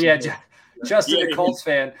got Justin. Oh yeah, Justin, the Colts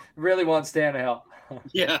fan, really wants Tannehill.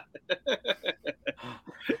 Yeah.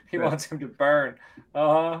 He wants him to burn.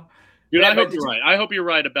 Dude, I hope you're right. I hope you're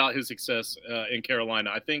right about his success in Carolina.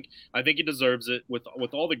 I think he deserves it with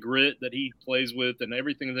all the grit that he plays with and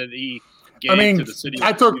everything that he gave to the city.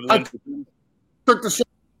 I took the shot.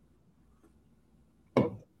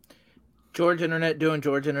 George Internet doing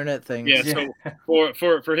George Internet things. Yeah, so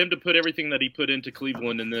for him to put everything that he put into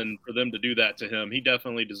Cleveland and then for them to do that to him, he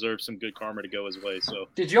definitely deserves some good karma to go his way. So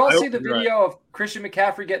did you all see the video of Christian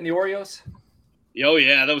McCaffrey getting the Oreos? Oh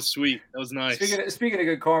yeah, that was sweet. That was nice. Speaking of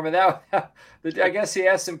good karma, I guess he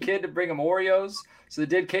asked some kid to bring him Oreos. So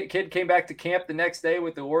the kid came back to camp the next day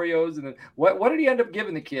with the Oreos, and then what did he end up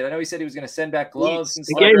giving the kid? I know he said he was going to send back gloves.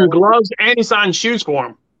 He gave him gloves and he signed shoes for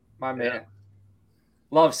him. My man,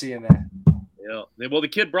 love seeing that. Yeah. Well, the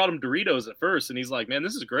kid brought him Doritos at first, and he's like, "Man,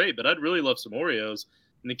 this is great, but I'd really love some Oreos."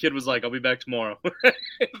 And the kid was like, "I'll be back tomorrow."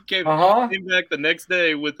 He came back the next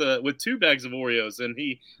day with 2 bags of Oreos, and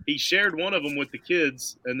he shared one of them with the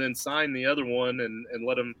kids, and then signed the other one, and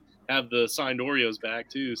let him have the signed Oreos back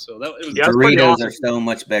too. So Doritos are so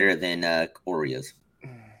much better than Oreos.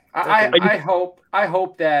 I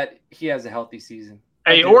hope that he has a healthy season.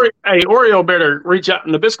 Hey, Oreo better reach out,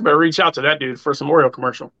 and Nabisco better reach out to that dude for some Oreo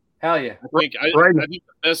commercial. Hell yeah! I think the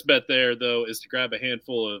best bet there though is to grab a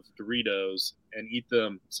handful of Doritos and eat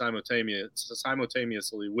them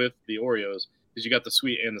simultaneously with the Oreos because you got the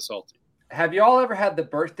sweet and the salty. Have you all ever had the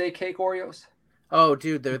birthday cake Oreos? Oh,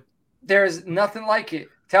 dude, there's nothing like it.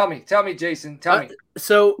 Tell me, Jason. Tell me.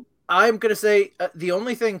 So I'm gonna say the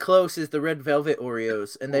only thing close is the red velvet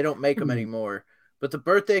Oreos, and they don't make them anymore. But the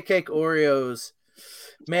birthday cake Oreos,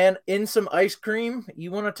 man, in some ice cream,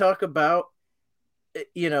 you want to talk about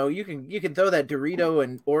you know, you can throw that Dorito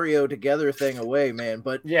and Oreo together thing away, man.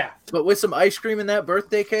 But yeah, but with some ice cream in that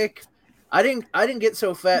birthday cake, I didn't get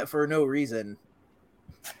so fat for no reason.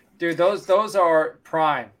 Dude, those are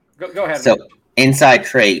prime. Go ahead. So inside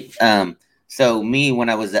trade. So me, when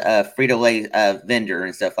I was a Frito-Lay vendor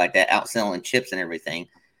and stuff like that, out selling chips and everything,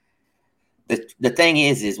 the thing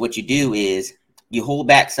is what you do is you hold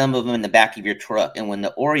back some of them in the back of your truck, and when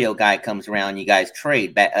the Oreo guy comes around, you guys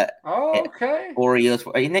trade back. Okay. Oreos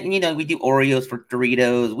for, and you know, we do Oreos for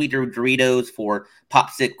Doritos. We do Doritos for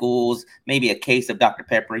popsicles. Maybe a case of Dr.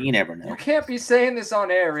 Pepper. You never know. You can't be saying this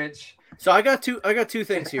on air, Rich. So I got two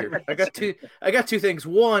things here. I got two things.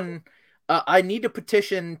 One, I need a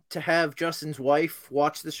petition to have Justin's wife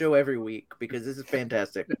watch the show every week because this is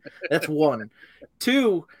fantastic. That's one.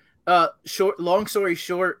 Two, long story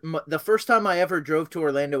short, the first time I ever drove to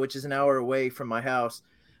Orlando, which is an hour away from my house,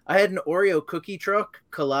 I had an Oreo cookie truck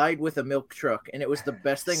collide with a milk truck, and it was the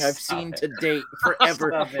best thing I've seen to date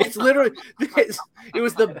forever. It's literally, it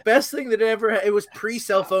was the best thing that ever. It was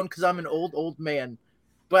pre-cell phone because I'm an old man.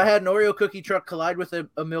 But I had an Oreo cookie truck collide with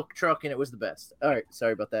a milk truck, and it was the best. All right,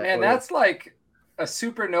 sorry about that. Man, Oreo. That's like a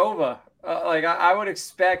supernova. Like I would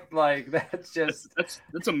expect, like that's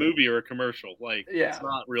a movie or a commercial. Like, yeah, it's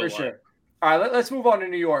not real for life. sure. All right, let's move on to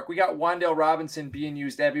New York. We got Wan'Dale Robinson being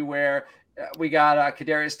used everywhere. We got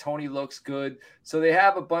Kadarius Toney looks good. So they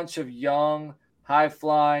have a bunch of young,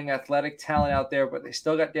 high-flying, athletic talent out there, but they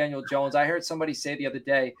still got Daniel Jones. I heard somebody say the other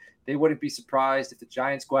day they wouldn't be surprised if the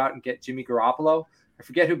Giants go out and get Jimmy Garoppolo. I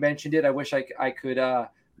forget who mentioned it. I wish I could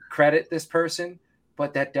credit this person,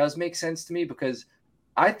 but that does make sense to me because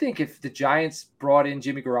I think if the Giants brought in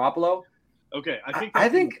Jimmy Garoppolo, okay, I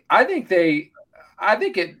think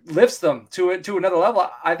it lifts them to another level.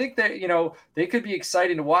 I think that they could be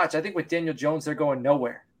exciting to watch. I think with Daniel Jones, they're going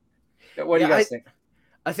nowhere. What do you guys think?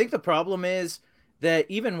 I think the problem is that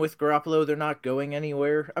even with Garoppolo, they're not going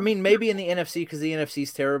anywhere. I mean, maybe in the NFC because the NFC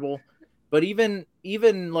is terrible. But even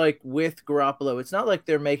like with Garoppolo, it's not like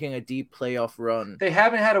they're making a deep playoff run. They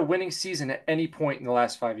haven't had a winning season at any point in the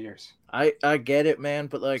last 5 years. I get it, man,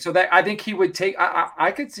 but like so that I think he would take.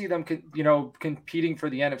 I could see them, competing for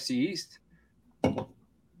the NFC East.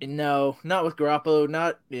 No, not with Garoppolo.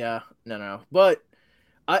 No. But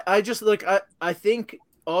I just like I think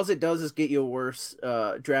all it does is get you a worse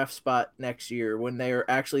draft spot next year when they're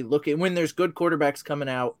actually looking when there's good quarterbacks coming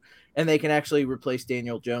out. And they can actually replace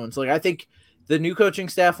Daniel Jones. Like I think the new coaching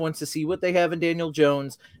staff wants to see what they have in Daniel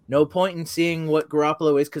Jones. No point in seeing what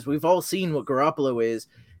Garoppolo is because we've all seen what Garoppolo is.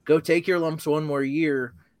 Go take your lumps one more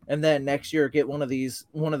year, and then next year get one of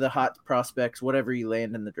the hot prospects, whatever you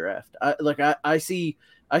land in the draft. I see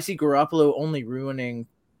Garoppolo only ruining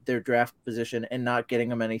their draft position and not getting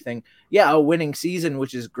them anything. Yeah, a winning season,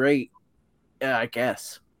 which is great, I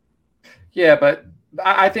guess. Yeah, but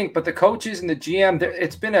I think, but the coaches and the GM,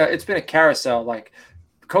 it's been a carousel. Like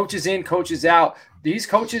coaches in, coaches out. These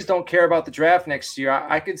coaches don't care about the draft next year.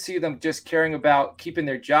 I could see them just caring about keeping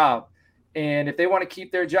their job, and if they want to keep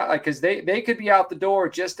their job, like because they could be out the door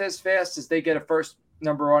just as fast as they get a first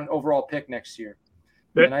number one overall pick next year.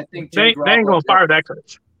 And I think they ain't gonna fire that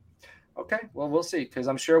coach. Okay, well we'll see because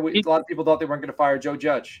I'm sure a lot of people thought they weren't going to fire Joe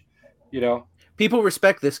Judge. People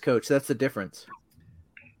respect this coach. That's the difference.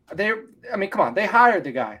 Come on. They hired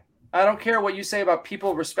the guy. I don't care what you say about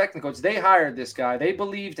people respecting the coach. They hired this guy. They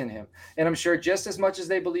believed in him. And I'm sure just as much as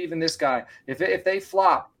they believe in this guy, if they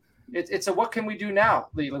flop, it's a what can we do now,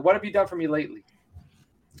 Lee? Like, what have you done for me lately?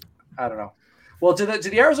 I don't know. Well, do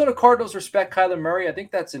the Arizona Cardinals respect Kyler Murray? I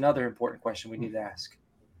think that's another important question we need to ask.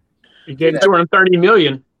 You gave $230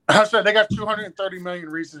 million. I said they got $230 million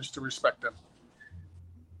reasons to respect them.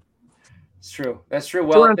 It's true. That's true.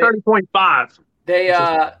 Well, 230.5.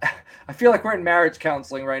 I feel like we're in marriage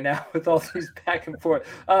counseling right now with all these back and forth.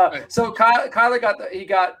 So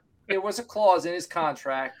Kyler it was a clause in his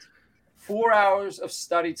contract, 4 hours of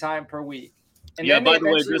study time per week. And yeah, by the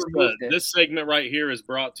way, this segment right here is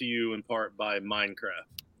brought to you in part by Minecraft.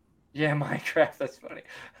 Yeah, Minecraft. That's funny.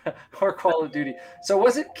 Or Call of Duty. So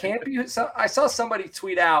was it Campy? I saw somebody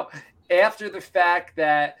tweet out after the fact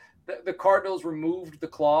that the Cardinals removed the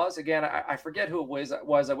clause. Again, I forget who it was.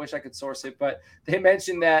 I wish I could source it, but they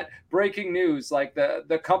mentioned that breaking news, like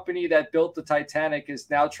the company that built the Titanic is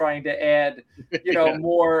now trying to add,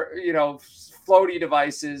 more, floaty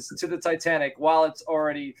devices to the Titanic while it's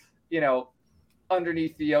already,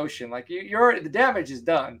 underneath the ocean. Like the damage is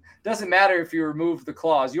done. Doesn't matter if you remove the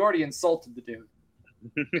clause. You already insulted the dude.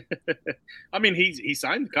 I mean, he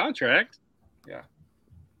signed the contract. Yeah.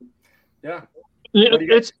 Yeah.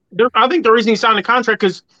 I think the reason he signed the contract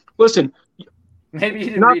because listen, maybe he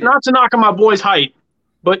didn't not to knock on my boy's height,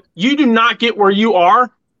 but you do not get where you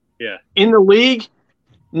are in the league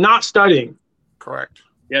not studying. Correct.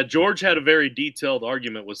 Yeah, George had a very detailed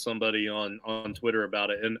argument with somebody on Twitter about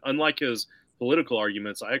it. And unlike his political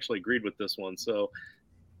arguments, I actually agreed with this one. So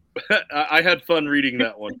I had fun reading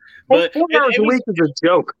that one. But 4 hours a week is a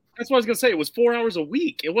joke. That's what I was going to say. It was 4 hours a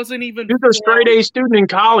week. It wasn't even. You're a straight A student in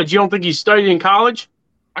college. You don't think he studied in college?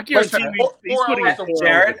 I guarantee he's putting in 4 hours.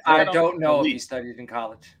 Jared, I don't know if he studied in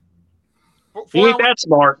college. He ain't that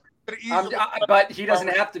smart. But he doesn't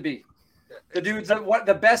have to be. The dude's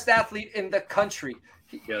the best athlete in the country.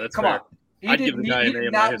 That's come fair. on. He did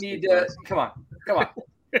not need to. Come on.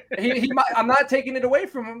 I'm not taking it away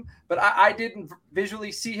from him, but I didn't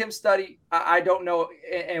visually see him study. I don't know,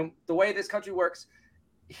 and the way this country works,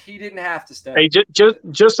 he didn't have to study. Hey,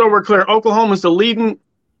 just so we're clear, Oklahoma is the leading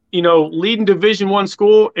Division I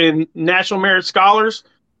school in National Merit Scholars.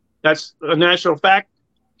 That's a national fact.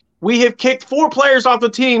 We have kicked 4 players off the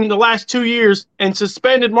team the last 2 years and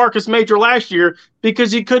suspended Marcus Major last year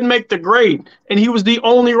because he couldn't make the grade, and he was the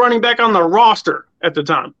only running back on the roster at the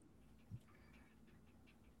time.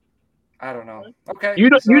 I don't know. Okay,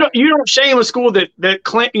 you don't shame a school that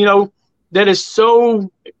is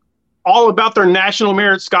so all about their National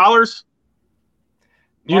Merit Scholars.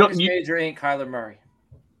 Marcus Major ain't Kyler Murray.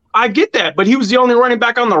 I get that, but he was the only running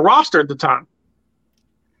back on the roster at the time.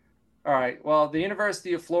 All right. Well, the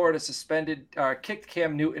University of Florida kicked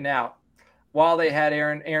Cam Newton out while they had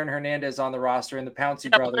Aaron Hernandez on the roster and the Pouncey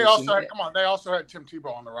brothers. They also had Tim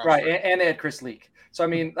Tebow on the roster. Right, and they had Chris Leak. So, I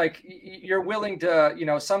mean, like, you're willing to,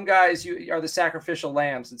 some guys you are the sacrificial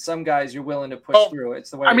lambs, and some guys you're willing to push through. It's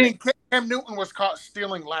the way. I mean, Cam Newton was caught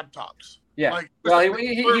stealing laptops. Yeah.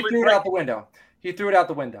 He threw it out the window. He threw it out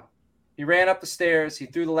the window. He ran up the stairs. He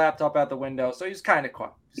threw the laptop out the window. So he was kind of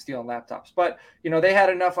caught stealing laptops. But, they had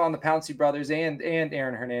enough on the Pouncey brothers and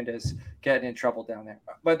Aaron Hernandez getting in trouble down there.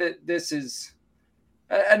 But this is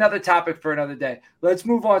another topic for another day. Let's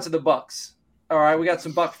move on to the Bucs. All right, we got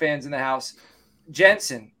some Buck fans in the house.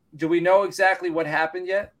 Jensen, do we know exactly what happened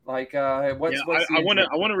yet? Like, I want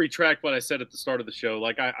to retract what I said at the start of the show.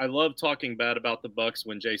 Like, I love talking bad about the Bucs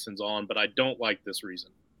when Jason's on, but I don't like this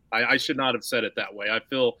reason. I should not have said it that way. I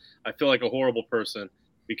feel like a horrible person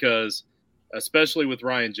because, especially with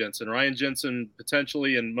Ryan Jensen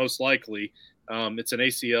potentially and most likely, it's an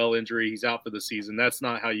ACL injury. He's out for the season. That's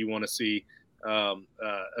not how you want to see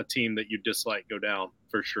a team that you dislike go down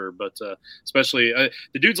for sure. But especially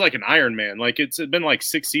the dude's like an Iron Man. Like it's been like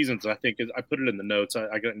 6 seasons. I think I put it in the notes.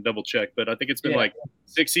 I got to double check, but I think it's been like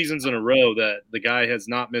 6 seasons in a row that the guy has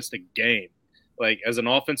not missed a game. Like as an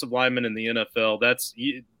offensive lineman in the NFL,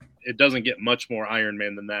 it doesn't get much more Iron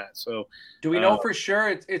Man than that. So do we know for sure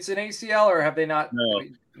it's an ACL or have they not? No,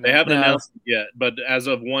 they haven't announced it yet. But as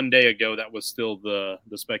of 1 day ago, that was still the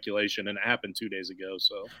speculation, and it happened 2 days ago.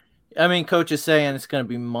 So. I mean, coach is saying it's going to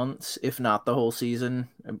be months, if not the whole season.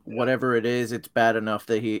 Whatever it is, it's bad enough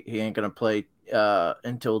that he ain't going to play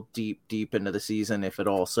until deep into the season, if at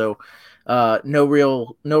all. So, no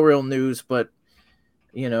real news. But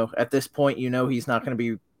at this point, he's not going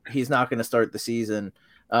to start the season.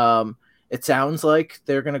 It sounds like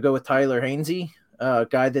they're going to go with Tyler Hainsey, a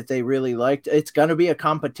guy that they really liked. It's going to be a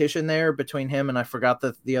competition there between him and I forgot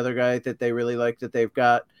the other guy that they really like that they've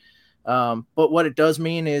got. But what it does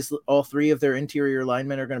mean is all 3 of their interior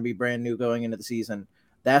linemen are going to be brand new going into the season.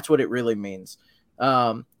 That's what it really means.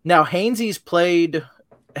 Now Hainsey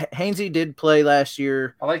did play last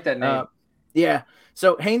year. I like that name. Yeah.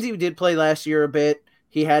 So Hainsey did play last year a bit.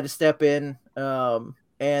 He had to step in,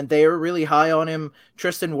 and they are really high on him.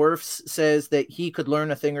 Tristan Wirfs says that he could learn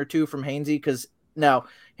a thing or two from Hainsey because now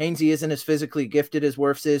Hainsey isn't as physically gifted as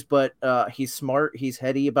Wirfs is, but he's smart. He's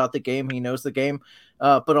heady about the game. He knows the game.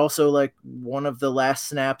 But also, like one of the last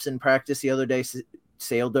snaps in practice the other day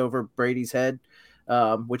sailed over Brady's head,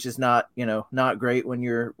 which is not great when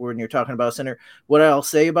you're talking about a center. What I'll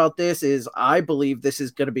say about this is I believe this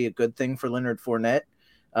is going to be a good thing for Leonard Fournette,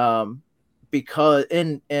 because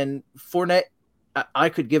and Fournette. I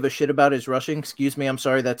could give a shit about his rushing. Excuse me. I'm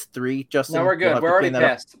sorry. That's 3, Justin. No, we're good. We're already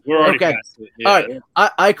past. We're already past it. Yeah. All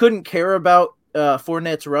right. I couldn't care about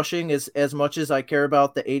Fournette's rushing as much as I care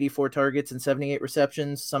about the 84 targets and 78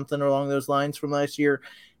 receptions, something along those lines from last year.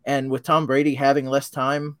 And with Tom Brady having less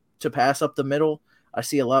time to pass up the middle, I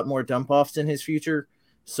see a lot more dump offs in his future.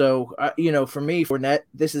 So, for me, Fournette,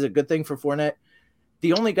 this is a good thing for Fournette.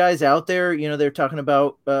 The only guys out there, they're talking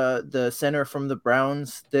about the center from the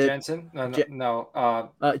Browns. Jensen?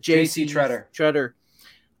 J.C. Treader.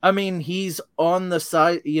 I mean, he's on the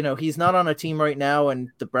side. He's not on a team right now, and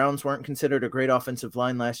the Browns weren't considered a great offensive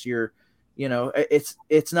line last year.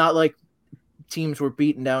 It's not like teams were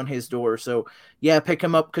beating down his door. So yeah, pick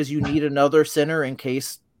him up because you need another center in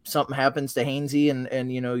case something happens to Hainsey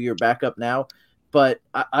and you're back up now. But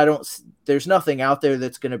I don't. There's nothing out there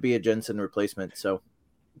that's going to be a Jensen replacement. So,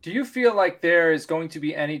 do you feel like there is going to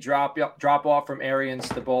be any drop off from Arians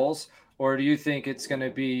to Bowles, or do you think it's going to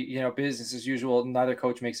be business as usual? Neither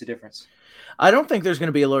coach makes a difference. I don't think there's going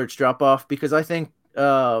to be a large drop off because I think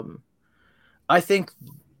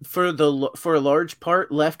for a large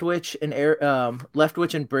part Leftwich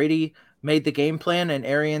and Brady made the game plan and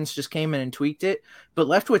Arians just came in and tweaked it. But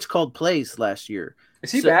Leftwich called plays last year.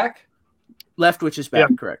 Is he back? Leftwich is back,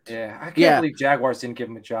 correct? Yeah, I can't believe Jaguars didn't give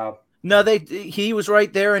him a job. No, he was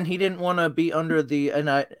right there, and he didn't want to be under the. And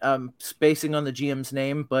I'm spacing on the GM's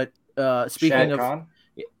name, but speaking Shad of, Khan?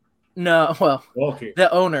 No, well, Okay.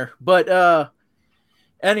 the owner, but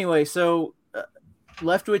anyway, so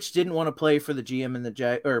Leftwich didn't want to play for the GM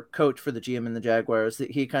and or coach for the GM and the Jaguars.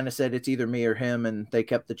 He kind of said it's either me or him, and they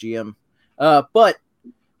kept the GM. But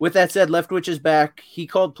with that said, Leftwich is back. He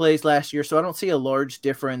called plays last year, so I don't see a large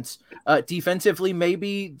difference. Defensively,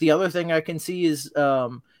 maybe the other thing I can see is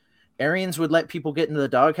Arians would let people get into the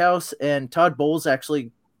doghouse, and Todd Bowles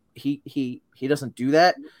actually he doesn't do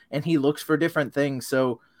that, and he looks for different things.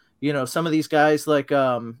 So, some of these guys like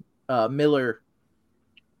Miller.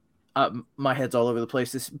 My head's all over the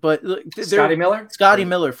place. But Scotty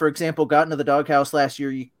Miller, for example, got into the doghouse last year.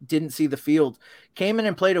 You didn't see the field. Came in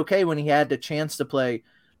and played okay when he had the chance to play.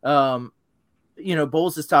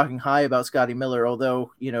 Bowles is talking high about Scotty Miller,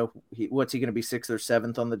 although what's he going to be 6th or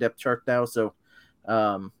 7th on the depth chart now? So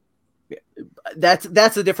that's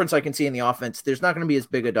the difference I can see in the offense. There's not going to be as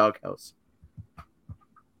big a doghouse.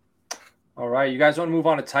 All right, you guys want to move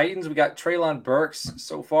on to Titans? We got Treylon Burks.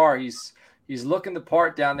 So far, he's looking the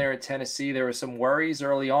part down there in Tennessee. There were some worries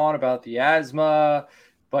early on about the asthma,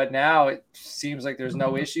 but now it seems like there's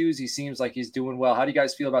no issues. He seems like he's doing well. How do you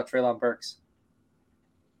guys feel about Treylon Burks?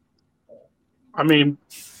 I mean,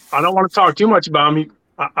 I don't want to talk too much about him.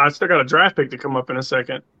 I still got a draft pick to come up in a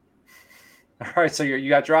second. All right, so you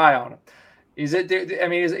got dry on him. Is it? I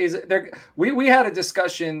mean, is there? We had a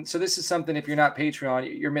discussion. So this is something. If you're not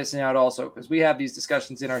Patreon, you're missing out also because we have these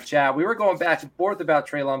discussions in our chat. We were going back and forth about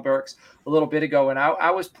Treylon Burks a little bit ago, and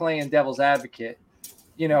I was playing devil's advocate.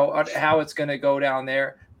 How it's going to go down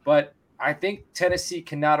there, but I think Tennessee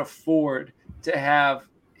cannot afford to have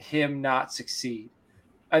him not succeed.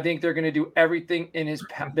 I think they're going to do everything in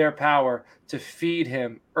their power to feed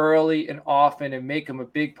him early and often and make him a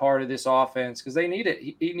big part of this offense because they need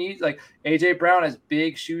it. He needs, like, A.J. Brown has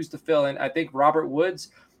big shoes to fill. And I think Robert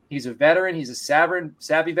Woods, he's a veteran. He's a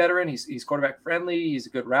savvy veteran. He's quarterback friendly. He's a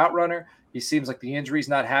good route runner. He seems like the injury's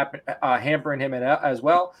not hampering him as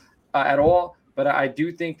well at all. But I do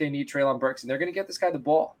think they need Treylon Burks, and they're going to get this guy the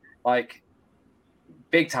ball, like,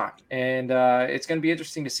 big time. And it's going to be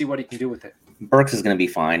interesting to see what he can do with it. Burks is going to be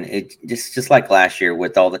fine. It just like last year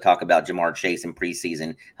with all the talk about Jamar Chase in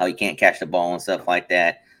preseason, how he can't catch the ball and stuff like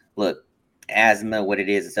that. Look, asthma, what it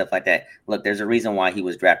is and stuff like that. Look, there's a reason why he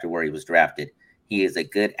was drafted where he was drafted. He is a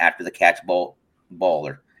good after the catch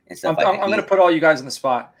baller and stuff like that. I'm going to put all you guys in the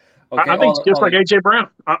spot. Okay, I think it's just like A.J.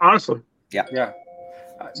 Brown, honestly. Yeah.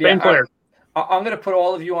 Same player. I'm going to put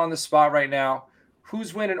all of you on the spot right now.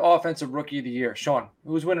 Who's winning Offensive Rookie of the Year? Sean,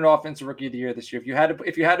 who's winning Offensive Rookie of the Year this year? If you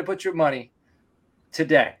had to put your money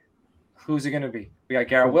today, who's it going to be? We got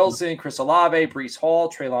Garrett Wilson, Chris Olave, Breece Hall,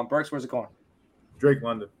 Treylon Burks. Where's it going? Drake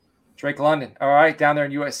London. All right, down there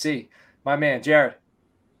in USC. My man, Jared.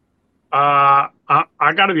 I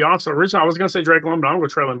got to be honest. Originally, I was going to say Drake London, but I'm going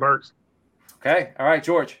to go Treylon Burks. Okay. All right,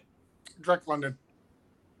 George. Drake London.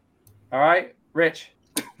 All right, Rich.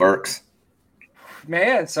 Burks.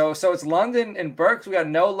 Man, so it's London and Burks. We got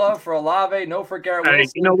no love for Olave, no for Garrett Wilson.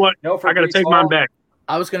 Hey, you know what? No for I got to Breece take Hall. mine back.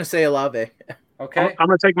 I was going to say Olave. Okay. I'm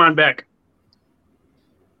going to take mine back.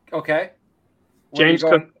 Okay. James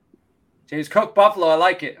Cook. James Cook, Buffalo. I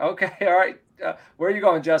like it. Okay. All right. Where are you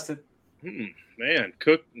going, Justin? Man,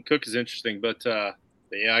 Cook is interesting, but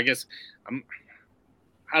yeah, I guess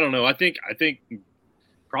I don't know. I think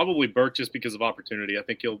probably Burke just because of opportunity. I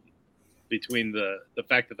think he'll between the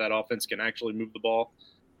fact that offense can actually move the ball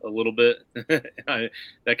a little bit,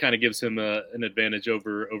 that kind of gives him an advantage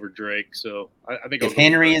over Drake. So I think if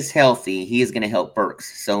Henry is healthy, he is going to help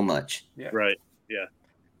Burks so much. Yeah. Right. Yeah.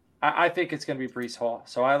 I think it's going to be Breece Hall.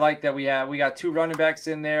 So I like that we got two running backs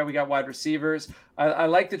in there. We got wide receivers. I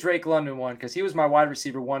like the Drake London one because he was my wide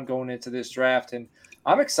receiver one going into this draft, and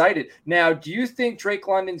I'm excited. Now, do you think Drake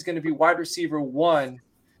London's going to be wide receiver one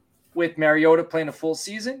with Mariota playing a full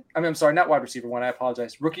season? I mean, I'm sorry, not wide receiver one. I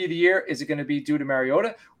apologize. Rookie of the year, is it going to be due to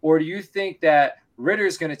Mariota? Or do you think that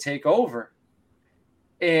Ritter's going to take over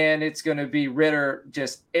and it's going to be Ridder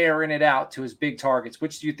just airing it out to his big targets.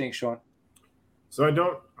 Which do you think, Sean? So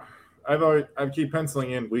I keep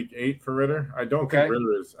penciling in week 8 for Ridder. I don't think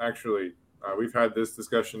Ridder is actually. We've had this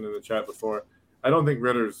discussion in the chat before. I don't think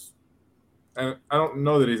Ridder's. And I don't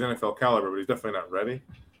know that he's NFL caliber, but he's definitely not ready.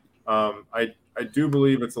 I do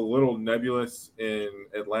believe it's a little nebulous in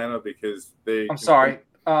Atlanta because they. I'm sorry.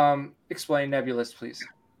 Explain nebulous, please.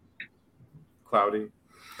 Cloudy.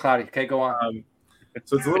 Okay, go on.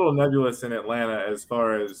 So it's a little nebulous in Atlanta as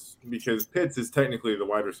far as because Pitts is technically the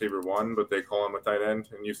wide receiver 1, but they call him a tight end,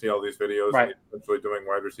 and you see all these videos right. essentially doing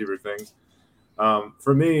wide receiver things.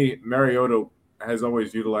 For me, Mariota has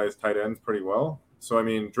always utilized tight ends pretty well. So, I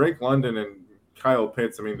mean, Drake London and Kyle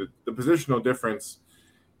Pitts, I mean, the positional difference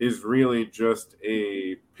is really just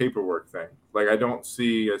a paperwork thing. Like, I don't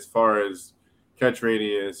see as far as catch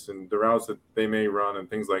radius and the routes that they may run and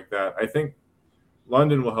things like that. I think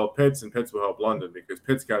London will help Pitts and Pitts will help London because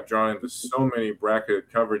Pitts got drawn into so many bracketed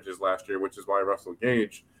coverages last year, which is why Russell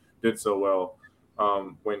Gage did so well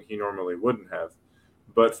when he normally wouldn't have.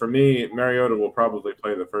 But for me, Mariota will probably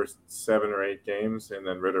play the first 7 or 8 games, and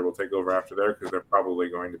then Ridder will take over after there because they're probably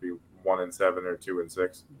going to be 1-7 or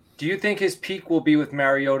 2-6. Do you think his peak will be with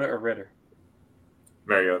Mariota or Ridder?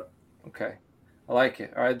 Mariota. Okay. I like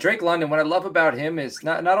it. All right. Drake London, what I love about him is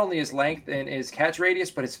not only his length and his catch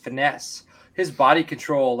radius, but his finesse. His body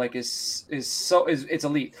control, like, is it's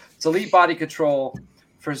elite. It's elite body control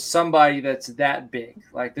for somebody that's that big.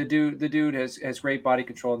 Like the dude has great body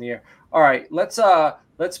control in the air. All right, let's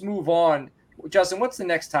move on. Justin, what's the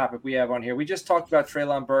next topic we have on here? We just talked about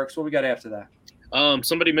Treylon Burks. What we got after that?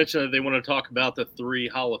 Somebody mentioned that they want to talk about the 3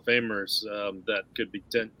 Hall of Famers that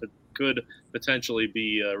could potentially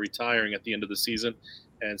be retiring at the end of the season.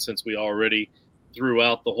 And since we already threw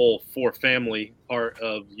out the whole 4 family part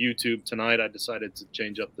of YouTube tonight, I decided to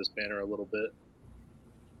change up this banner a little bit.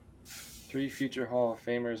 3 future Hall of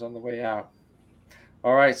Famers on the way out.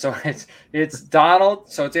 All right, so it's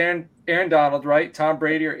Donald. So it's Aaron Donald, right? Tom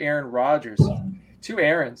Brady or Aaron Rodgers? 2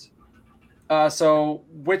 Aarons. So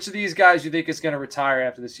which of these guys do you think is going to retire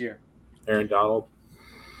after this year? Aaron Donald.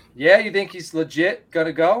 Yeah, you think he's legit going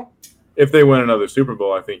to go? If they win another Super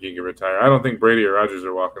Bowl, I think he can retire. I don't think Brady or Rodgers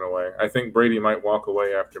are walking away. I think Brady might walk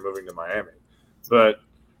away after moving to Miami. But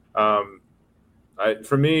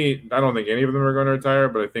for me, I don't think any of them are going to retire,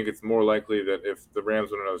 but I think it's more likely that if the Rams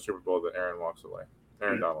win another Super Bowl, that Aaron walks away.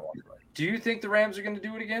 Aaron Donald walks away. Do you think the Rams are going to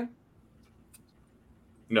do it again?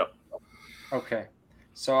 No. Okay.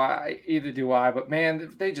 So either do I, but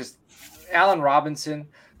man, Allen Robinson,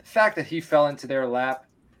 the fact that he fell into their lap,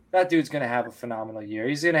 that dude's going to have a phenomenal year.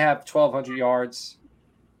 He's going to have 1,200 yards,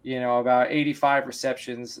 about 85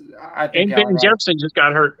 receptions. I think. And Ben Jefferson just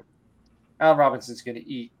got hurt. Allen Robinson's going to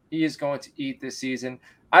eat. He is going to eat this season.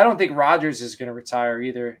 I don't think Rodgers is going to retire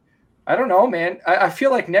either. I don't know, man. I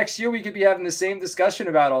feel like next year we could be having the same discussion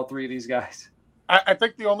about all 3 of these guys. I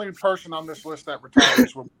think the only person on this list that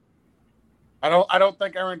retires will. I don't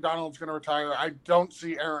think Aaron Donald's going to retire. I don't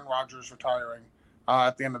see Aaron Rodgers retiring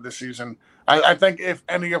at the end of the season. I think if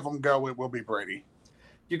any of them go, it will be Brady.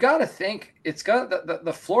 You got to think it's got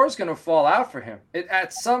the floor is going to fall out for him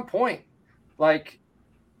at some point. Like,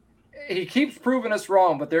 he keeps proving us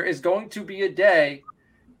wrong, but there is going to be a day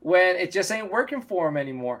when it just ain't working for him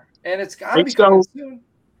anymore, and it's got to be coming soon.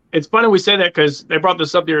 It's funny we say that because they brought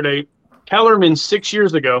this up the other day. Kellerman 6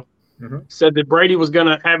 years ago said that Brady was going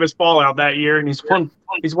to have his fallout that year, and he's won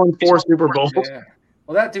 4 Super Bowls. Yeah.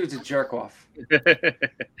 Well, that dude's a jerk off.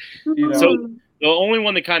 So the only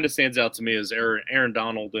one that kind of stands out to me is Aaron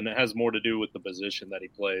Donald, and it has more to do with the position that he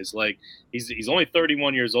plays. Like, he's only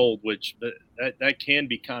 31 years old, which that can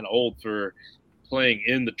be kind of old for playing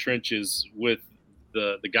in the trenches with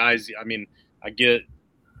the guys. I mean, I get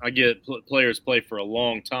players play for a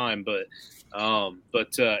long time, but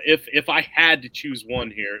if I had to choose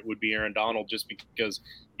one here, it would be Aaron Donald, just because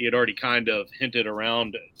he had already kind of hinted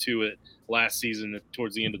around to it last season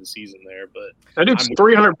towards the end of the season there. But that dude's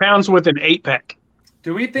 300 pounds with an 8-pack.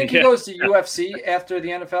 Do we think he goes to UFC after the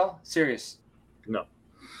NFL? Serious? No.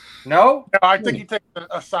 No? I think he takes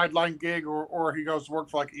a sideline gig or he goes to work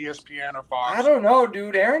for like ESPN or Fox. I don't know,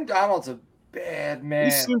 dude. Aaron Donald's a bad man.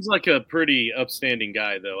 He seems like a pretty upstanding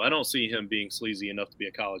guy, though. I don't see him being sleazy enough to be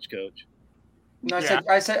a college coach. No,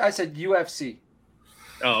 I said UFC.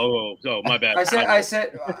 Oh, my bad. I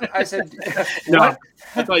said. No,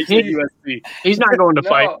 I thought you said USC. He's not going to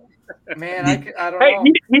fight. Man, I don't know.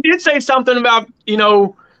 He did say something about being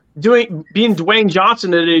Dwayne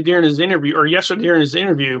Johnson today during his interview, or yesterday during his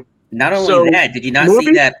interview. Not only that, did you not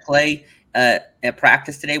see that play at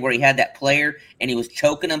practice today where he had that player and he was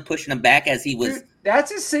choking him, pushing him back as he was? Dude,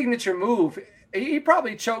 that's his signature move. he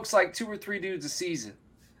probably chokes like 2 or 3 dudes a season.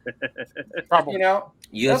 Probably. You know,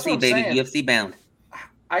 UFC, baby, UFC bound.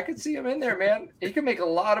 I could see him in there, man. He could make a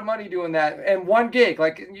lot of money doing that. And one gig,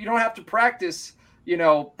 like you don't have to practice,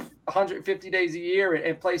 150 days a year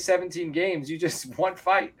and play 17 games. You just one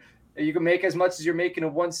fight. You can make as much as you're making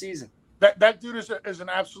in one season. That dude is an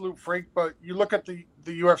absolute freak. But you look at the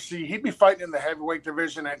UFC, he'd be fighting in the heavyweight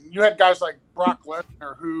division, and you had guys like Brock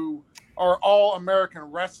Lesnar who are all American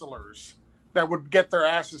wrestlers that would get their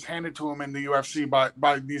asses handed to them in the UFC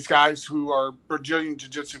by these guys who are Brazilian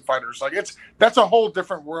jiu-jitsu fighters. Like that's a whole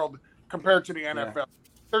different world compared to the NFL. Yeah.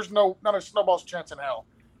 There's not a snowball's chance in hell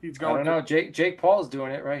he's going. I don't know. Jake Paul's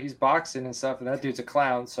doing it, right? He's boxing and stuff, and that dude's a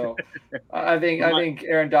clown. So I think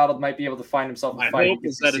Aaron Donald might be able to find himself a fight. My hope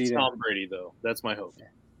is that it's Tom Brady, though. That's my hope.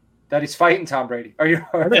 That he's fighting Tom Brady. Are you?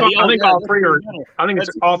 I think all three are. I think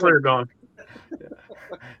all three are gone.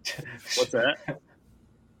 What's that?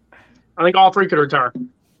 I think all three could retire.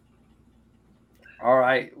 All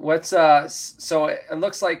right. So it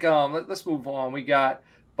looks like let's move on. We got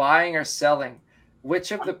buying or selling.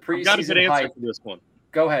 Which of the preseason I've got a good answer for this one.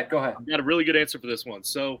 Go ahead. I've got a really good answer for this one.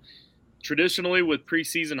 So traditionally with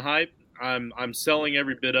preseason hype, I'm selling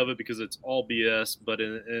every bit of it because it's all BS, but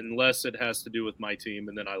unless it has to do with my team,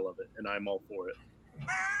 and then I love it and I'm all for it.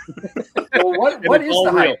 Well, what is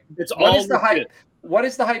the hype? What is the hype? What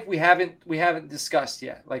is the hype we haven't discussed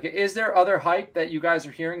yet? Like, is there other hype that you guys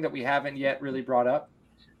are hearing that we haven't yet really brought up?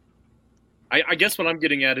 I guess what I'm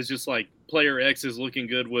getting at is just like player X is looking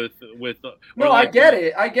good with. No, like,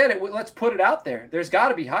 I get it. Let's put it out there. There's got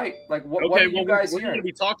to be hype. Like, what are you guys hearing? We're going to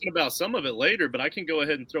be talking about some of it later, but I can go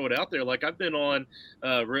ahead and throw it out there. Like, I've been on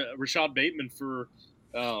Rashad Bateman for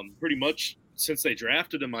pretty much since they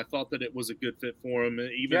drafted him. I thought that it was a good fit for him,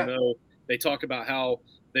 even though they talk about how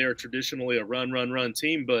they are traditionally a run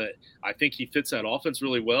team, but I think he fits that offense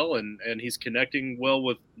really well, and he's connecting well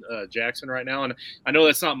with Jackson right now. And I know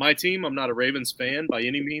that's not my team. I'm not a Ravens fan by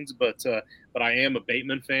any means, but I am a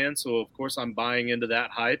Bateman fan, so of course I'm buying into that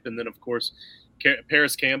hype. And then of course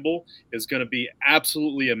Paris Campbell is going to be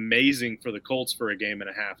absolutely amazing for the Colts for a game and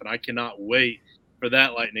a half, and I cannot wait for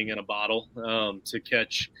that lightning in a bottle to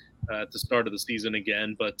catch at the start of the season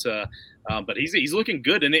again, but he's looking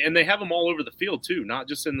good, and they have him all over the field too, not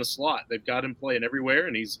just in the slot. They've got him playing everywhere,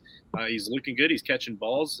 and he's looking good. He's catching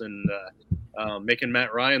balls and making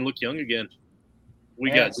Matt Ryan look young again.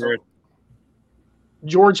 Got Jared.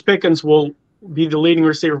 George Pickens will be the leading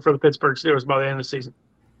receiver for the Pittsburgh Steelers by the end of the season.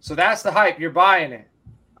 So that's the hype. You're buying it.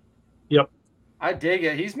 Yep. I dig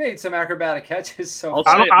it. He's made some acrobatic catches. So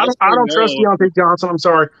I don't trust Deontay Johnson. I'm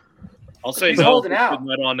sorry. I'll say he's no. Holding out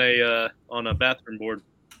on a bathroom board.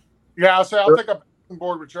 Yeah, I'll take a bathroom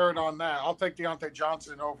board with Jared on that. I'll take Deontay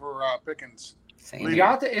Johnson over Pickens.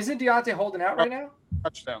 Isn't Deontay holding out right now?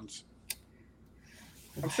 Touchdowns.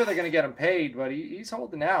 I'm sure they're going to get him paid, but he's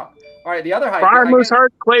holding out. All right, the other hype. Fryermuth's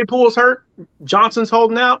hurt. Claypool's hurt. Johnson's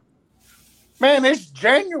holding out. Man, it's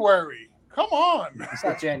January. Come on. It's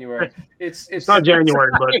not January. It's not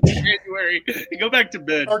January, but January. Go back to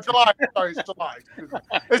bed. Or July. Sorry, it's July.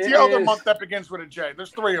 It's the other month that begins with a J.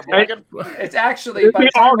 There's 3 of them. It's actually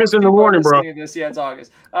August in the morning, bro. It's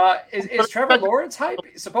August. Is Trevor Lawrence hype?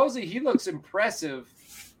 Supposedly he looks impressive,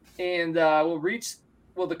 and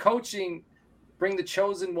will the coaching bring the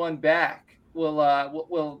chosen one back?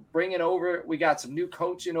 We'll bring it over. We got some new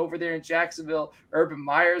coaching over there in Jacksonville. Urban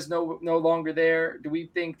Meyer's no longer there. Do we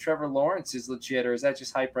think Trevor Lawrence is legit, or is that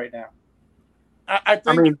just hype right now? I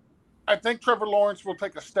think Trevor Lawrence will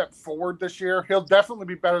take a step forward this year. He'll definitely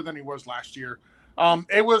be better than he was last year.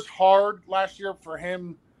 It was hard last year for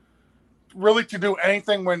him really to do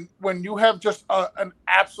anything when you have just an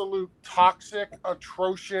absolute toxic,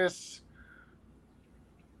 atrocious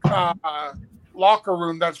locker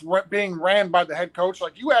room that's being ran by the head coach.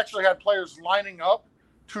 Like, you actually had players lining up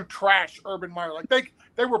to trash Urban Meyer. Like,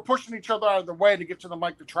 they were pushing each other out of the way to get to the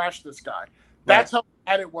mic to trash this guy. That's how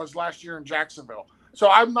bad it was last year in Jacksonville. So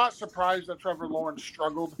I'm not surprised that Trevor Lawrence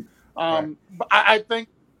struggled. But I think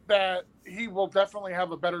that he will definitely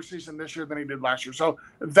have a better season this year than he did last year. So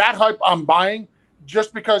that hype I'm buying,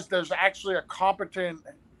 just because there's actually a competent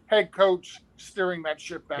head coach steering that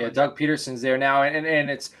ship down. Yeah, Doug Peterson's there now, and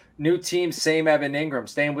it's new team, same Evan Ingram,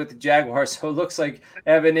 staying with the Jaguars. So it looks like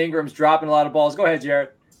Evan Ingram's dropping a lot of balls. Go ahead, Jared.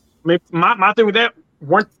 I mean, my thing with that,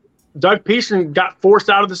 Doug Peterson got forced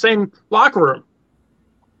out of the same locker room.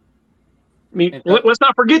 I mean, let's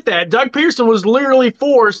not forget that. Doug Peterson was literally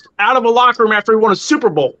forced out of a locker room after he won a Super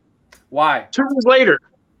Bowl. Why? 2 years later.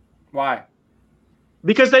 Why?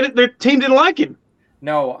 Because the team didn't like him.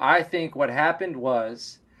 No, I think what happened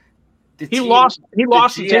was he lost the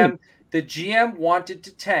GM. The GM wanted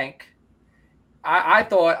to tank, I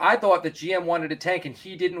thought the GM wanted to tank, and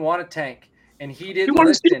he didn't want to tank, and he didn't won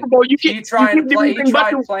listen. Super Bowl. He tried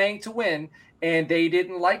playing to win, and they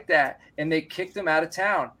didn't like that, and they kicked him out of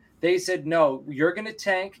town. They said, "No, you're going to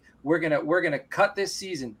tank. We're gonna cut this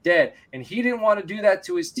season dead." And he didn't want to do that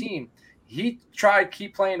to his team. He tried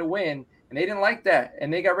keep playing to win, and they didn't like that,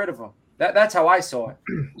 and they got rid of him. That's how I saw it.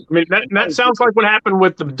 I mean, that sounds like what happened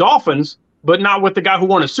with the Dolphins, but not with the guy who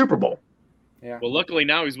won a Super Bowl. Yeah. Well, luckily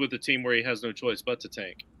now he's with a team where he has no choice but to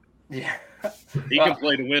tank. Yeah. He can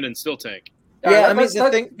play to win and still tank. Yeah, I mean,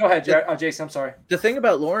 go ahead, Jason. I'm sorry. The thing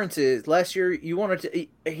about Lawrence is last year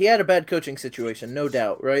he had a bad coaching situation, no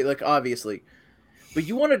doubt, right? Like obviously, but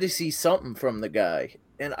you wanted to see something from the guy,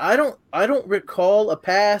 and I don't recall a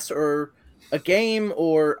pass or a game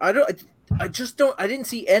or I didn't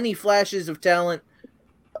see any flashes of talent,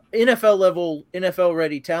 NFL level, NFL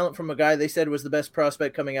ready talent from a guy they said was the best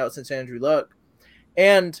prospect coming out since Andrew Luck,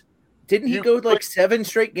 and didn't he go like 7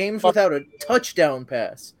 straight games without a touchdown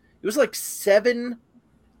pass? It was like seven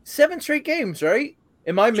straight games, right?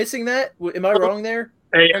 Am I missing that? Am I wrong there?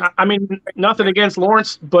 Hey, I mean, nothing against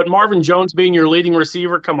Lawrence, but Marvin Jones being your leading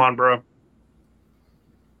receiver, come on, bro.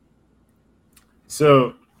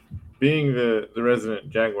 So, being the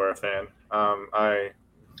resident Jaguar fan, I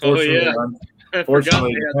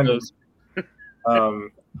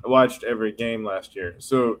watched every game last year.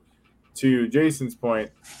 So, to Jason's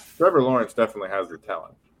point, Trevor Lawrence definitely has the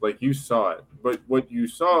talent. Like, you saw it. But what you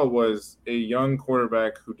saw was a young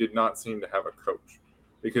quarterback who did not seem to have a coach.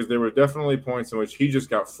 Because there were definitely points in which he just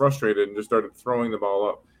got frustrated and just started throwing the ball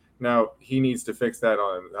up. Now, he needs to fix that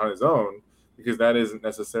on his own, because that isn't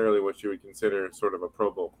necessarily what you would consider sort of a Pro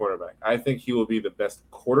Bowl quarterback. I think he will be the best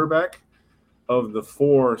quarterback of the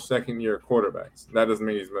 4 second-year quarterbacks. That doesn't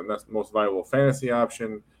mean he's the most viable fantasy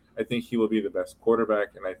option. I think he will be the best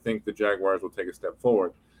quarterback, and I think the Jaguars will take a step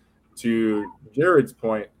forward. To Jared's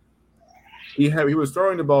point, he was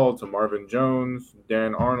throwing the ball to Marvin Jones,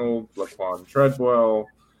 Dan Arnold, Laquan Treadwell.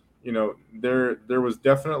 You know, there was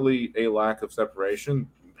definitely a lack of separation.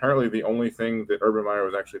 Apparently, the only thing that Urban Meyer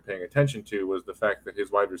was actually paying attention to was the fact that his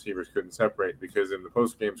wide receivers couldn't separate, because in the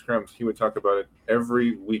post-game scrums, he would talk about it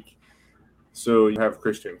every week. So you have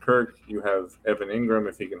Christian Kirk, you have Evan Ingram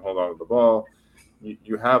if he can hold on to the ball.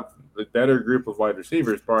 You have the better group of wide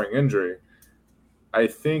receivers, barring injury. I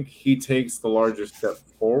think he takes the largest step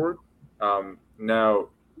forward. Now,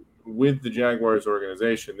 with the Jaguars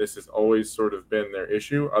organization, this has always sort of been their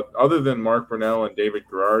issue. Other than Mark Brunell and David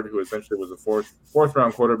Garrard, who essentially was a fourth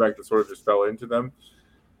round quarterback that sort of just fell into them,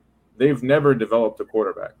 they've never developed a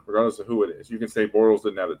quarterback, regardless of who it is. You can say Bortles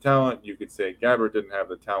didn't have the talent. You could say Gabbert didn't have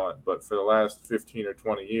the talent. But for the last 15 or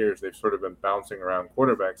 20 years, they've sort of been bouncing around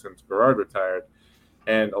quarterbacks since Garrard retired.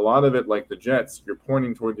 And a lot of it, like the Jets, you're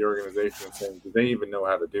pointing toward the organization and saying, do they even know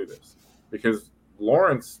how to do this? Because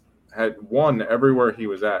Lawrence had won everywhere he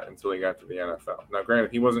was at until he got to the NFL. Now, granted,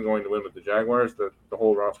 he wasn't going to win with the Jaguars. The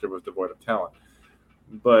whole roster was devoid of talent.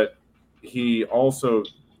 But he also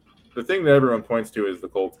 – the thing that everyone points to is the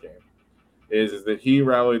Colts game, is that he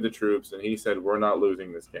rallied the troops and he said, we're not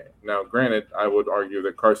losing this game. Now, granted, I would argue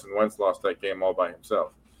that Carson Wentz lost that game all by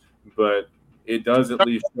himself. But – it does at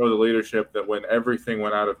least show the leadership that when everything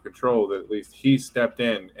went out of control, that at least he stepped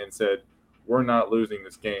in and said, we're not losing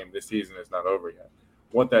this game. This season is not over yet.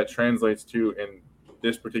 What that translates to in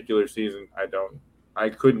this particular season, I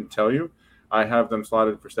couldn't tell you. I have them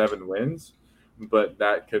slotted for 7 wins, but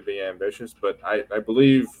that could be ambitious. But I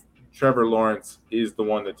believe Trevor Lawrence is the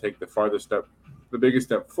one to take the biggest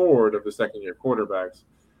step forward of the second-year quarterbacks.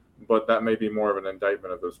 But that may be more of an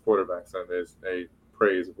indictment of those quarterbacks than it is a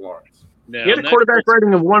praise of Lawrence. Now, he had a quarterback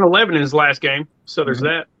rating of 111 in his last game, so there's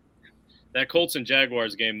that. That Colts and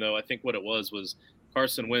Jaguars game, though, I think what it was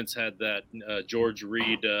Carson Wentz had that George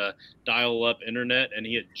Reed dial-up internet, and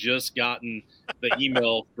he had just gotten the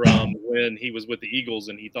email from when he was with the Eagles,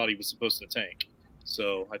 and he thought he was supposed to tank.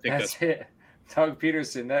 So I think that's it. Doug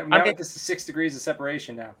Peterson. This is 6 degrees of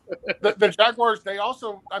separation now. The Jaguars, they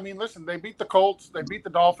also, listen, they beat the Colts, they beat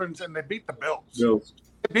the Dolphins, and they beat the Bills.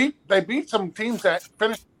 They beat some teams that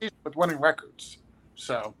finished with winning records.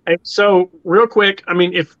 So real quick,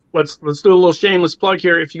 let's do a little shameless plug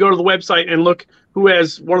here. If you go to the website and look who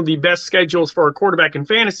has one of the best schedules for a quarterback in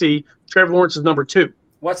fantasy, Trevor Lawrence is number 2.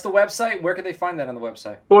 What's the website? Where can they find that on the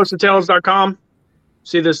website? BulletsandTails.com.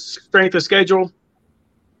 See the strength of schedule.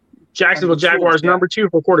 Jacksonville Jaguars number 2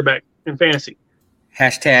 for quarterback in fantasy.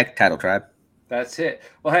 Hashtag Title Tribe. That's it.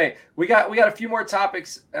 Well, hey, we got a few more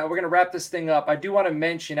topics. We're going to wrap this thing up. I do want to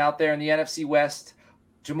mention out there in the NFC West,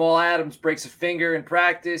 Jamal Adams breaks a finger in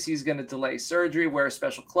practice. He's going to delay surgery, wear a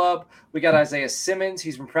special club. We got Isaiah Simmons.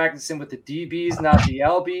 He's been practicing with the DBs, not the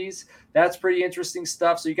LBs. That's pretty interesting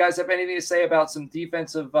stuff. So you guys have anything to say about some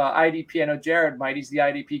defensive IDP? I know Jared might. He's the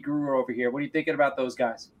IDP guru over here. What are you thinking about those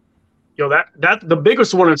guys? That the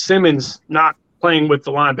biggest one is Simmons not playing with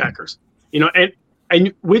the linebackers.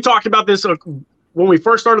 And we talked about this when we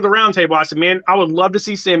first started the roundtable. I said, man, I would love to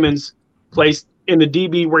see Simmons placed in the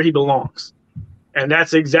DB where he belongs. And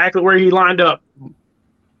that's exactly where he lined up.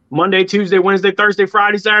 Monday, Tuesday, Wednesday, Thursday,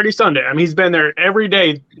 Friday, Saturday, Sunday. I mean, he's been there every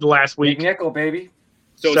day the last week. Big nickel, baby.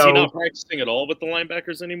 So is he not practicing at all with the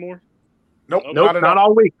linebackers anymore? Nope, not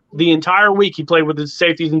all week. The entire week he played with the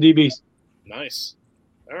safeties and DBs. Nice.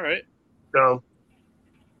 All right. So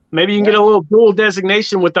maybe you can get a little dual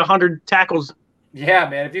designation with the 100 tackles. Yeah,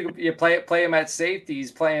 man. If you play him at safety,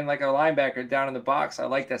 he's playing like a linebacker down in the box. I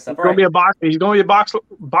like that stuff. He's going to be a box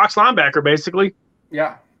linebacker, basically.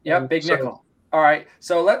 Yeah. Big nickel. All right.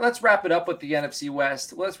 So let's wrap it up with the NFC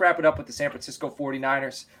West. Let's wrap it up with the San Francisco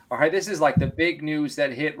 49ers. All right. This is like the big news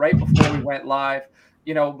that hit right before we went live.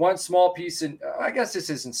 One small piece, and I guess this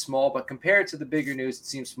isn't small, but compared to the bigger news, it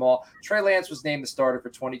seems small. Trey Lance was named the starter for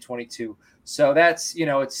 2022. So that's,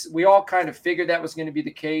 we all kind of figured that was going to be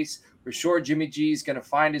the case. For sure, Jimmy G is going to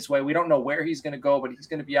find his way. We don't know where he's going to go, but he's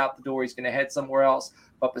going to be out the door. He's going to head somewhere else.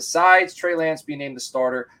 But besides Trey Lance being named the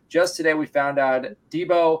starter, just today we found out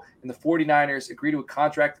Debo and the 49ers agreed to a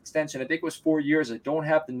contract extension. I think it was 4 years. I don't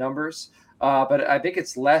have the numbers, but I think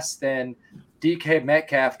it's less than DK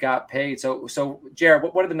Metcalf got paid. So Jared,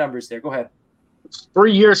 what are the numbers there? Go ahead.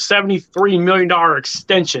 3 years, $73 million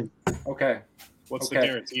extension. Okay. What's the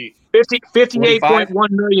guarantee? 58.1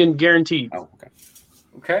 million guaranteed. Oh,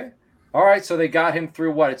 Okay. All right. So they got him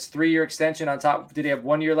through what? It's 3 year extension on top. Did he have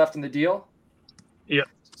 1 year left in the deal? Yeah.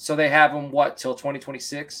 So they have him till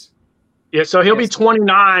 2026? Yeah. So he'll be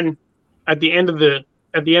 29 at the end of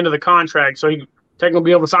the contract. So he technically will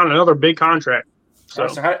be able to sign another big contract. So,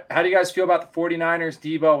 right, so how do you guys feel about the 49ers,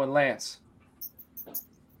 Debo and Lance?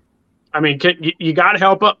 I mean, you got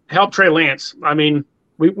to help Trey Lance. I mean,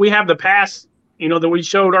 we have the pass, that we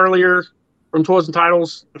showed earlier from Toys and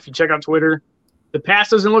Titles. If you check out Twitter, the pass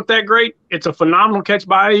doesn't look that great. It's a phenomenal catch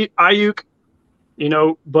by Ayuk,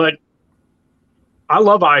 but I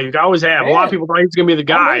love Ayuk. I always have. Man, a lot of people thought he was going to be the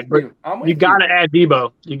guy, but you got to add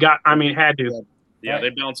Debo. Had to. Yeah, they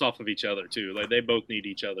bounce off of each other too. Like they both need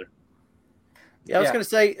each other. Yeah, I was going to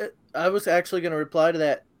say, I was actually going to reply to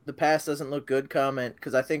that the pass doesn't look good comment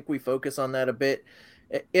because I think we focus on that a bit.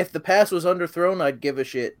 If the pass was underthrown, I'd give a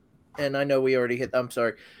shit. And I know we already hit. I'm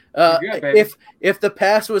sorry. If the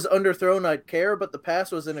pass was underthrown, I'd care, but the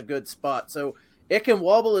pass was in a good spot. So it can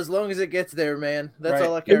wobble as long as it gets there, man. That's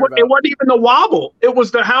all I care about. It wasn't even the wobble. It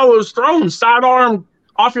was how it was thrown, sidearm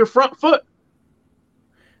off your front foot.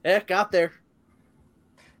 Yeah, it got there.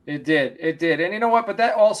 It did. And you know what? But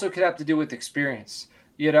that also could have to do with experience.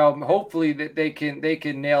 Hopefully that they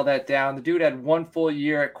can nail that down. The dude had 1 full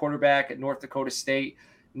year at quarterback at North Dakota State.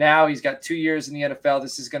 Now he's got 2 years in the NFL.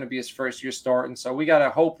 This is going to be his first year starting. So we got to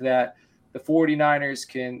hope that the 49ers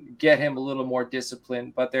can get him a little more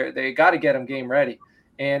disciplined, but they got to get him game ready.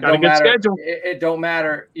 And it don't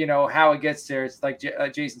matter, how it gets there. It's like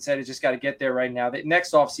Jason said, it's just got to get there right now.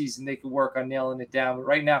 Next offseason, they can work on nailing it down. But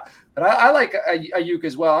right now, I like Ayuk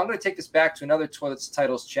as well. I'm going to take this back to another Toilets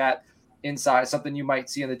Titles chat inside, something you might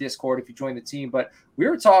see in the Discord if you join the team. But we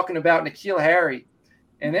were talking about N'Keal Harry.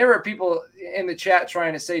 And there were people in the chat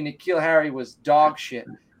trying to say N'Keal Harry was dog shit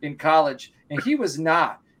in college, and he was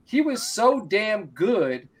not. He was so damn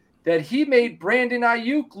good that he made Brandon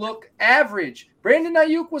Ayuk look average. Brandon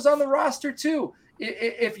Ayuk was on the roster too.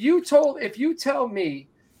 If you tell me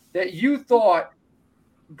that you thought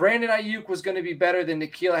Brandon Ayuk was going to be better than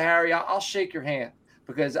N'Keal Harry, I'll shake your hand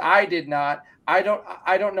because I did not. I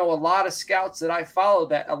don't know a lot of scouts that I followed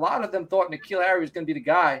that a lot of them thought N'Keal Harry was going to be the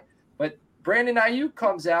guy, but Brandon Ayuk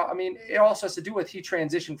comes out. I mean, it also has to do with he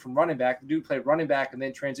transitioned from running back. The dude played running back and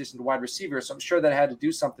then transitioned to wide receiver. So I'm sure that had to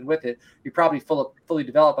do something with it. He probably fully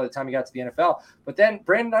developed by the time he got to the NFL. But then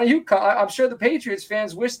Brandon Ayuk, I'm sure the Patriots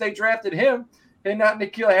fans wish they drafted him and not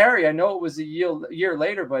N'Keal Harry. I know it was a year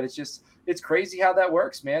later, but it's crazy how that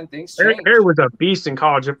works, man. Things change. Harry was a beast in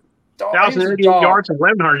college. 1,088 yards and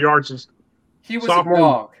 1,100 yards. He was a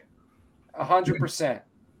dog, 100%.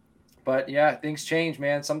 But yeah, things change,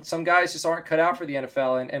 man. Some guys just aren't cut out for the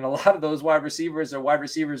NFL, and a lot of those wide receivers are wide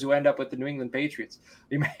receivers who end up with the New England Patriots.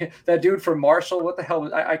 That dude from Marshall, what the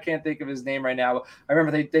hell? I can't think of his name right now. I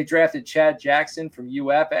remember they drafted Chad Jackson from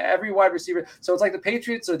UF. Every wide receiver. So it's like the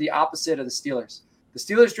Patriots are the opposite of the Steelers. The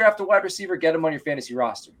Steelers draft a wide receiver, get him on your fantasy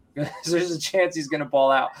roster. There's a chance he's going to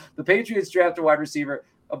ball out. The Patriots draft a wide receiver,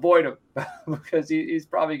 avoid him because he's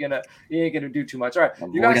probably he ain't gonna do too much. All right,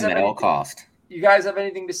 avoid him at all cost. You guys have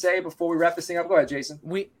anything to say before we wrap this thing up? Go ahead, Jason.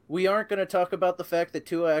 We aren't going to talk about the fact that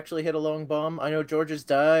Tua actually hit a long bomb. I know George is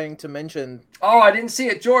dying to mention. Oh, I didn't see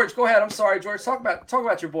it, George. Go ahead. I'm sorry, George. Talk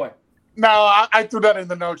about your boy. No, I threw that in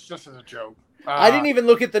the notes just as a joke. I didn't even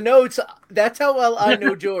look at the notes. That's how well I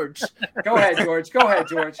know George. Go ahead, George. Go ahead,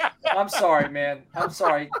 George. I'm sorry, man. I'm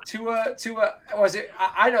sorry. Tua was it?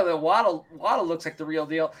 I know that Waddle looks like the real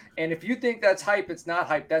deal. And if you think that's hype, it's not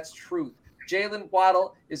hype. That's truth. Jalen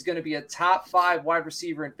Waddle is going to be a top 5 wide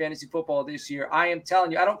receiver in fantasy football this year. I am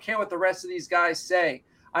telling you, I don't care what the rest of these guys say.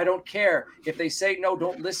 I don't care. If they say no,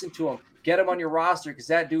 don't listen to them. Get him on your roster because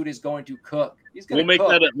that dude is going to cook. He's going to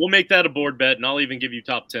cook. We'll make that a board bet, and I'll even give you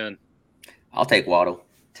top 10. I'll take Waddle.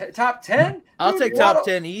 Top 10? I'll take top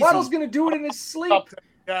 10 easy. Waddle's going to do it in his sleep.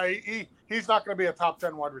 Yeah, he's not going to be a top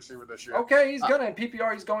 10 wide receiver this year. Okay, he's going to. In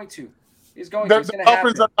PPR, he's going to. The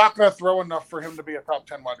Dolphins are not going to throw enough for him to be a top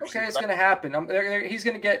 10 wide receiver. Okay, it's going to happen. He's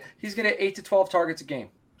going to get 8 to 12 targets a game.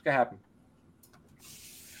 It's going to happen.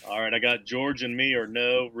 All right, I got George and me or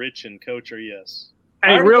no, Rich and Coach or yes.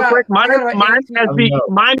 Hey, real quick, mine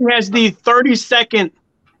has the 32nd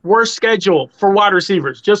worst schedule for wide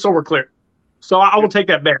receivers, just so we're clear. So I will take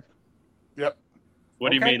that back. Yep. What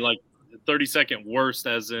do you mean, like 32nd worst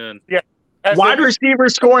as in? Yeah. Wide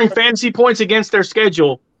receivers scoring fantasy points against their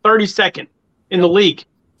schedule, 32nd in the league.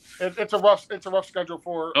 It's a rough schedule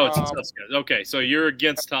for. Oh, it's a tough schedule. Okay, so you're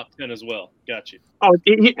against top 10 as well. Got you. Oh,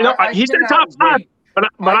 he's in top 5, but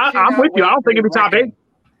I'm with you. I don't think it'd be top 8.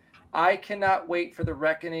 I cannot wait for the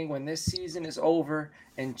reckoning when this season is over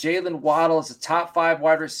and Jalen Waddle is a top 5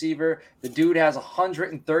 wide receiver. The dude has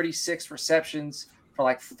 136 receptions for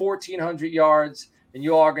like 1,400 yards, and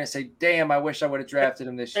you all are going to say, "Damn, I wish I would have drafted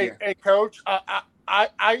him this year." Hey, Coach,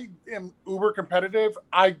 I am uber competitive.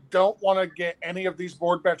 I don't want to get any of these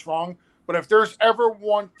board bets wrong, but if there's ever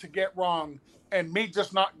one to get wrong and me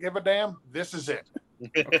just not give a damn, this is it.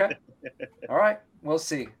 Okay. All right. We'll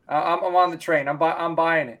see. I'm on the train. I'm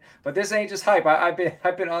buying it. But this ain't just hype. I've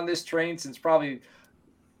been on this train since probably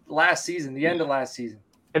last season, the end of last season.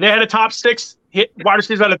 And they had a top 6 hit. Wide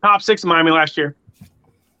receivers had a top 6 in Miami last year.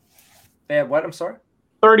 They had what? I'm sorry.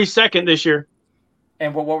 32nd this year.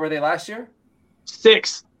 And what were they last year?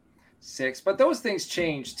 6. But those things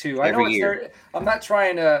change too. Every I know year. I'm not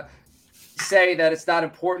trying to say that it's not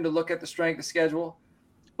important to look at the strength of schedule.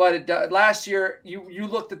 But last year, you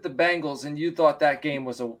looked at the Bengals and you thought that game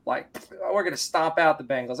was we're going to stomp out the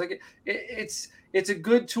Bengals. Like it's a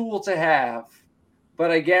good tool to have, but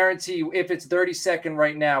I guarantee you, if it's 32nd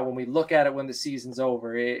right now, when we look at it when the season's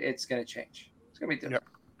over, it's going to change. It's going to be different.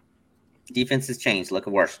 Yep. Defense has changed. Look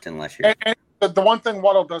at Washington last year. And the one thing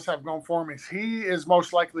Waddle does have going for him is he is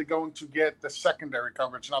most likely going to get the secondary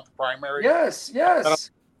coverage, not the primary. Yes.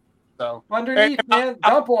 So underneath, man,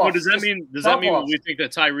 dump off. Well, does that mean we think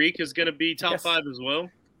that Tyreek is going to be top 5 as well?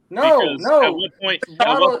 No. At what point?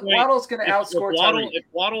 Waddle's going to outscore Tyreek.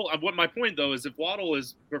 What my point though is, if Waddle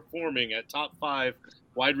is performing at top 5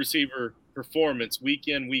 wide receiver performance week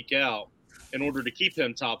in, week out, in order to keep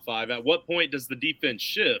him top 5, at what point does the defense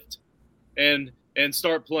shift and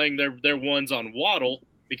start playing their ones on Waddle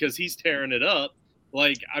because he's tearing it up?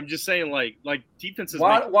 Like, I'm just saying, like defenses.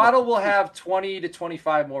 Waddle will have 20 to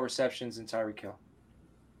 25 more receptions than Tyreek Hill.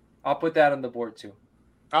 I'll put that on the board too.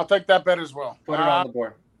 I'll take that bet as well. Put it on the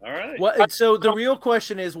board. All right. So the real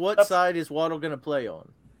question is, what side is Waddle going to play on?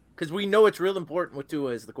 Because we know it's real important with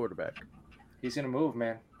Tua as the quarterback. He's going to move,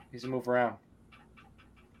 man. He's going to move around.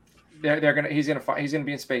 He's going to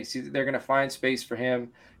be in space. They're going to find space for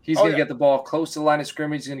him. He's going to get the ball close to the line of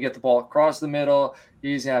scrimmage. He's going to get the ball across the middle.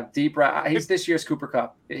 He's going to have deep right. He's this year's Cooper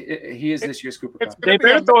Kupp. He is this year's Cooper Kupp. They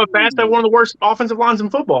better throw it fast at one of the worst offensive lines in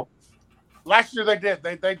football. Last year they did.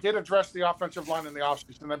 They did address the offensive line in the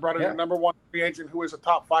offseason. They brought in the number 1 free agent who is a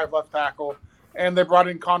top 5 left tackle, and they brought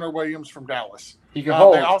in Connor Williams from Dallas. He can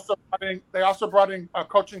hold. They also brought in a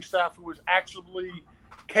coaching staff who was actually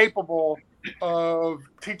capable of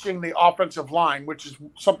teaching the offensive line, which is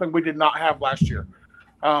something we did not have last year.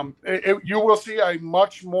 You will see a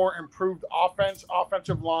much more improved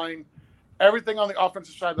offensive line. Everything on the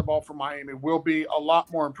offensive side of the ball for Miami will be a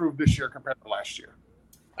lot more improved this year compared to last year.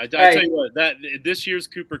 I tell you what, that this year's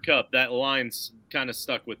Cooper Kupp, that line's kind of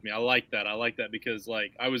stuck with me. I like that because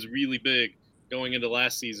like I was really big going into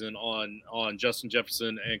last season on Justin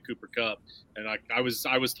Jefferson and Cooper Kupp, and I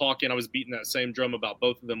was beating that same drum about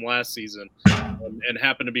both of them last season, and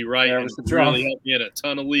happened to be right. And really helped me in a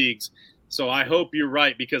ton of leagues. So I hope you're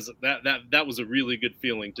right, because that was a really good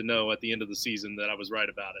feeling to know at the end of the season that I was right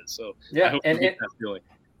about it. So yeah, I hope you get that feeling.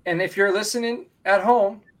 And if you're listening at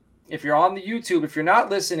home, if you're on the YouTube, if you're not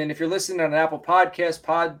listening, if you're listening on an Apple Podcast,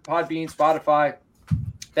 Podbean, Spotify,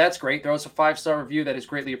 that's great. Throw us a 5-star review. That is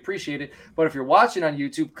greatly appreciated. But if you're watching on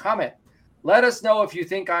YouTube, comment. Let us know if you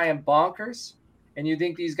think I am bonkers and you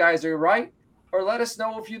think these guys are right, or let us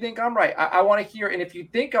know if you think I'm right. I want to hear. And if you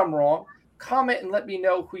think I'm wrong, comment and let me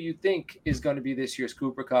know who you think is going to be this year's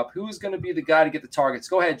Cooper Cup. Who's going to be the guy to get the targets?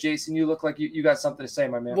 Go ahead, Jason. You look like you got something to say,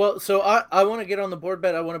 my man. Well, so I want to get on the board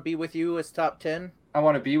bet. I want to be with you as top 10. I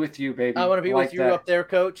want to be with you, baby. I want to be with you up there,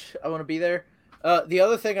 Coach. I want to be there. The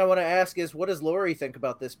other thing I want to ask is, what does Lori think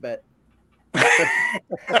about this bet?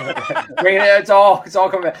 It's all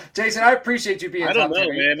coming back. Jason, I appreciate you being. I don't know,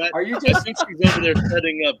 man. I think she's over there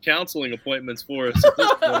setting up counseling appointments for us.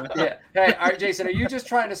 Yeah. Hey, all right, Jason. Are you just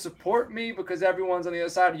trying to support me because everyone's on the other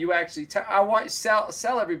side? Or you actually? I want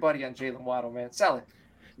sell everybody on Jalen Waddle, man. Sell it.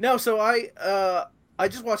 No, so I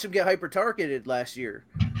just watched him get hyper targeted last year.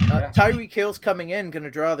 Tyreek Hill's coming in, going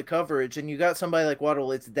to draw the coverage, and you got somebody like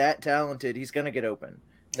Waddle. It's that talented. He's going to get open.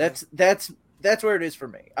 That's where it is for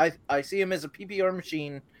me. I see him as a PPR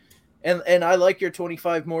machine, and I like your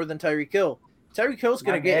 25 more than Tyreek Hill. Tyreek Hill's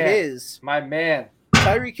going to get his. My man.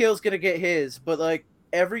 Tyreek Hill's going to get his, but like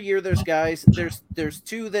every year there's guys, there's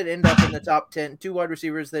two that end up in the top 10, two wide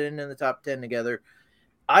receivers that end in the top 10 together.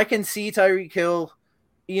 I can see Tyreek Hill,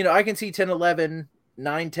 I can see 10, 11,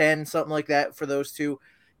 9, 10, something like that for those two,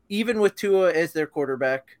 even with Tua as their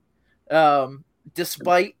quarterback,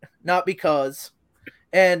 despite, not because.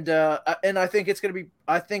 And I think it's going to be.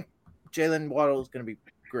 I think Jalen Waddle is going to be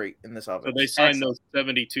great in this offense. So they signed those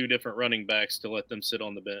 72 different running backs to let them sit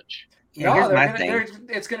on the bench. No,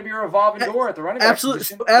 it's going to be a revolving door at the running back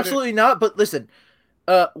position. Absolutely not. But listen,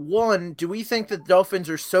 one, do we think that the Dolphins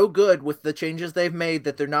are so good with the changes they've made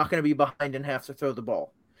that they're not going to be behind and have to throw the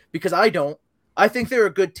ball? Because I don't. I think they're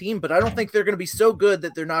a good team, but I don't think they're going to be so good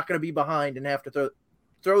that they're not going to be behind and have to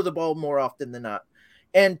throw the ball more often than not.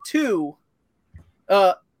 And two.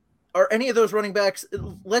 Are any of those running backs?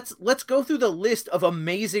 Let's go through the list of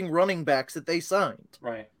amazing running backs that they signed.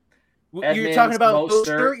 Right. You're talking about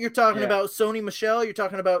Mostert. You're talking about Sony Michel. You're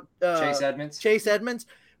talking about Chase Edmonds.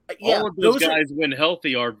 All of those guys, when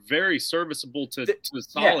healthy, are very serviceable to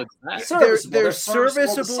solid. They're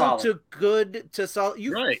serviceable to good to solid.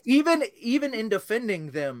 Even in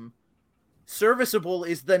defending them, serviceable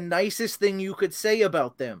is the nicest thing you could say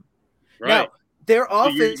about them. Right. Now, their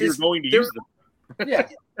offense you're going to use them. Yeah,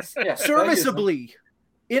 serviceably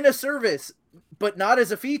in a service, but not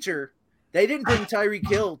as a feature. They didn't bring Tyreek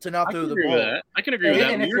Hill to not throw the ball. I can agree with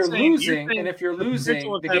that. And if you're losing,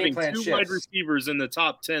 the game plan shifts. Two wide receivers in the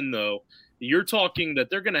top 10, though, you're talking that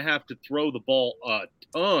they're going to have to throw the ball a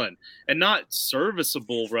ton, and not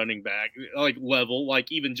serviceable running back level,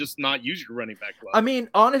 like even just not use your running back level. I mean,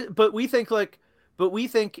 but we think,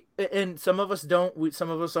 and some of us don't. Some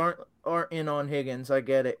of us aren't in on Higgins. I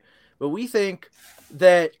get it. But we think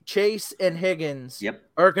that Chase and Higgins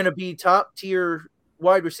are going to be top-tier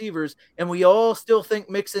wide receivers, and we all still think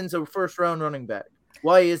Mixon's a first-round running back.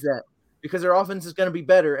 Why is that? Because their offense is going to be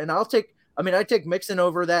better. And I take Mixon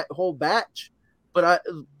over that whole batch, but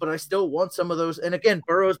I still want some of those. And again,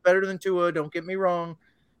 Burrow's better than Tua, don't get me wrong.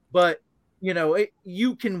 But,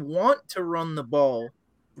 you can want to run the ball.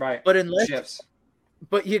 Right. But unless –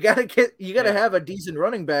 but you gotta have a decent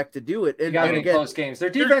running back to do it. You gotta win close games. Their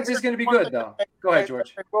defense is going to be good, though. Go ahead,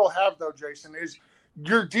 George. They will have, though, Jason, is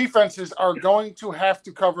your defenses are going to have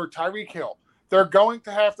to cover Tyreek Hill. They're going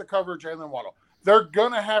to have to cover Jalen Waddle. They're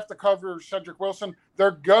going to have to cover Cedric Wilson. They're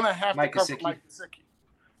going to have to cover Mike Gesicki.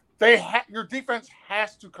 Your defense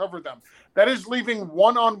has to cover them. That is leaving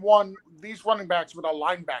one-on-one these running backs with a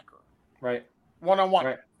linebacker. Right. One-on-one.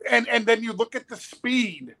 Right. And then you look at the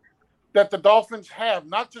speed that the Dolphins have,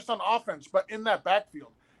 not just on offense, but in that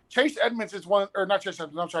backfield. Chase Edmonds is one, or not Chase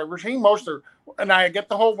Edmonds, I'm sorry, Raheem Mostert, and I get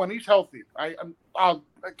the whole when he's healthy. I'll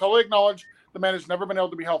totally acknowledge the man has never been able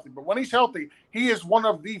to be healthy, but when he's healthy, he is one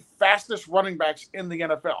of the fastest running backs in the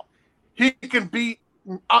NFL. He can beat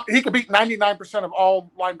 99% of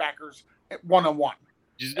all linebackers one-on-one.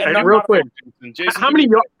 And real quick, how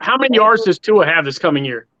many yards does Tua have this coming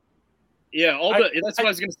year? Yeah, that's what I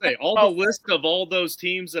was going to say. All the list of all those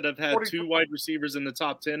teams that have had two wide receivers in the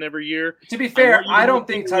top 10 every year. To be fair, I don't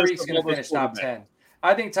think Tyreek's going to finish top 10.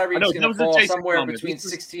 I think Tyreek's going to fall somewhere between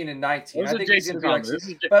 16 and 19. I think he's going to be like.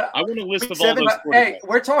 But I want a list of all those. Hey,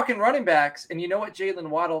 we're talking running backs, and you know what Jalen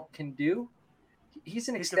Waddle can do? He's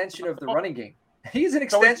an extension of the running game. He's an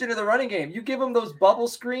extension of the running game. You give him those bubble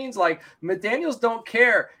screens, like McDaniels don't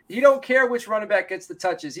care. He don't care which running back gets the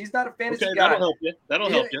touches. He's not a fantasy guy. That'll help you. That'll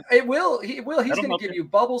help you. It will. He will. He's going to give you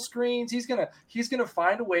bubble screens. He's gonna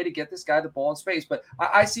find a way to get this guy the ball in space. But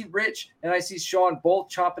I see Rich and I see Sean both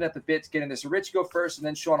chomping at the bit to get in this. So Rich, go first, and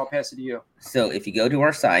then Sean, I'll pass it to you. So if you go to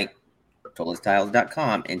our site,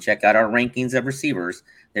 totalstyles.com, and check out our rankings of receivers,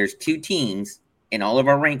 there's 2 teams in all of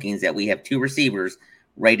our rankings that we have 2 receivers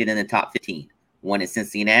rated in the top 15. One is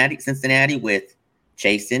Cincinnati with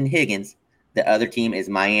Chase and Higgins. The other team is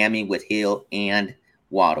Miami with Hill and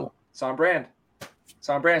Waddle. It's on brand.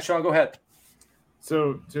 Sean, go ahead.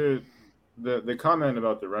 So to the comment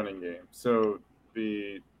about the running game. So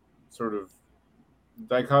the sort of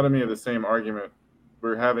dichotomy of the same argument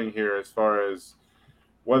we're having here as far as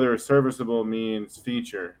whether serviceable means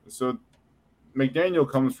feature. So McDaniel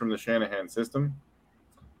comes from the Shanahan system.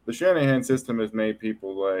 The Shanahan system has made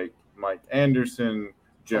people like Mike Anderson,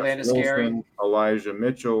 Jeff Wilson, Elijah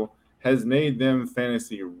Mitchell, has made them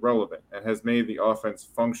fantasy relevant and has made the offense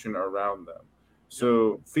function around them.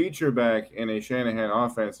 So feature back in a Shanahan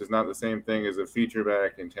offense is not the same thing as a feature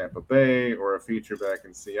back in Tampa Bay or a feature back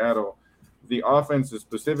in Seattle. The offense is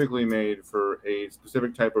specifically made for a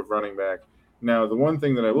specific type of running back. Now, the one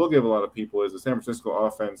thing that I will give a lot of people is the San Francisco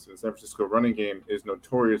offense and San Francisco running game is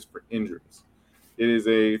notorious for injuries. It is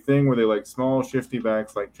a thing where they like small, shifty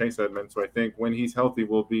backs like Chase Edmonds. So I think when he's healthy,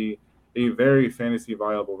 will be a very fantasy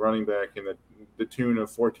viable running back in the tune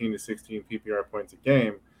of 14 to 16 PPR points a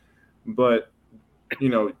game. But, you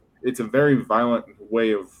know, it's a very violent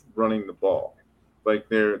way of running the ball. Like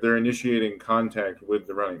they're initiating contact with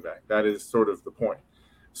the running back. That is sort of the point.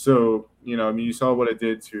 So, you know, I mean, you saw what it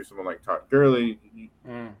did to someone like Todd Gurley.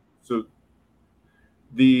 So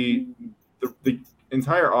the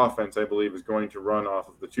entire offense, I believe, is going to run off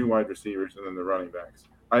of the 2 wide receivers and then the running backs.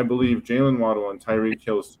 I believe Jalen Waddle and Tyreek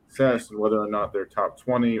Hill's success, and whether or not they're top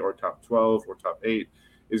 20 or top 12 or top 8,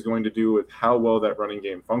 is going to do with how well that running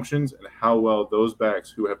game functions and how well those backs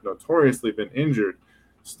who have notoriously been injured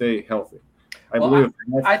stay healthy.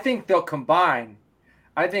 I think they'll combine.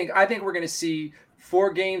 I think we're going to see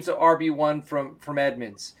 4 games of RB1 from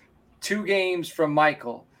Edmonds, 2 games from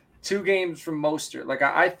Michael, 2 games from Mostert. Like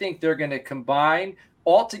I think they're going to combine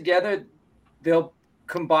all together. They'll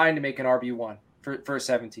combine to make an RB1 for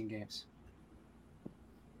 17 games.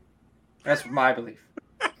 That's my belief.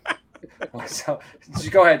 So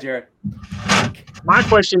go ahead, Jared. My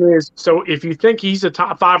question is, so if you think he's a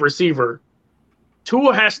top 5 receiver,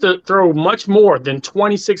 Tua has to throw much more than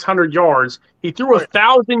 2,600 yards. He threw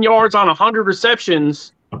 1,000 yards on 100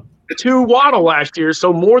 receptions to Waddle last year,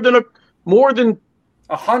 so more than 100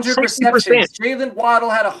 receptions. Jalen Waddle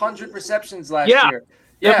had 100 receptions last year.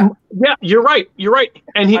 Yeah, you're right.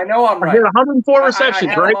 And I know I'm right. He had 104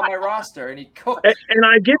 receptions, I right? Him on my roster, and he cooked. And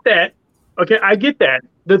I get that. Okay, I get that.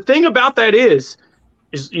 The thing about that is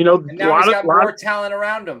you know, and now he's got more talent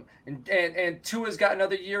around him, and Tua's got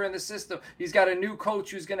another year in the system. He's got a new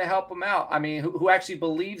coach who's going to help him out. I mean, who actually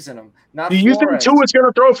believes in him? Do you think Tua's going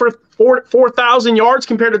to throw for 4,000 yards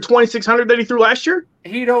compared to 2,600 that he threw last year?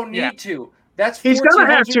 He don't need to. He's going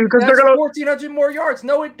to have to because they're going to 1,400 more yards.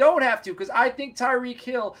 No, it don't have to because I think Tyreek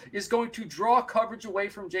Hill is going to draw coverage away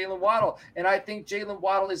from Jalen Waddle, and I think Jalen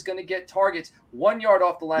Waddle is going to get targets 1 yard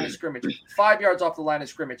off the line of scrimmage, 5 yards off the line of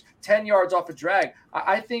scrimmage, 10 yards off a drag.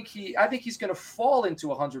 I think he's going to fall into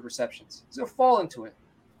 100 receptions. He's going to fall into it.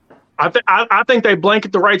 I think they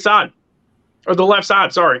blanket the right side or the left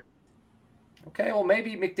side. Sorry. Okay, well,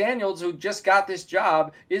 maybe McDaniels, who just got this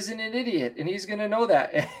job, isn't an idiot, and he's going to know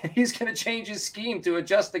that. And he's going to change his scheme to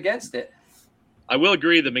adjust against it. I will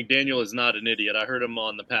agree that McDaniel is not an idiot. I heard him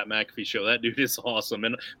on the Pat McAfee show. That dude is awesome.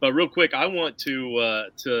 But real quick, I want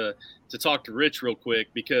to talk to Rich real quick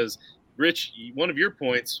because, Rich, one of your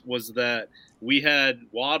points was that we had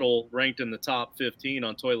Waddle ranked in the top 15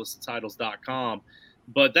 on toiletstitles.com,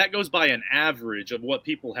 but that goes by an average of what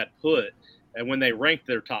people had put. And when they ranked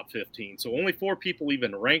their top 15, so only 4 people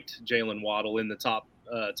even ranked Jalen Waddle in the top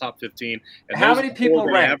 15. And how many people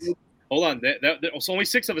ranked? Hold on, it's only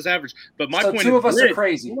 6 of us average. But my point is, 2 of us are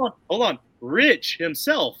crazy. Hold on, Rich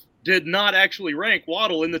himself did not actually rank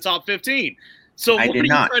Waddle in the top 15. So what are you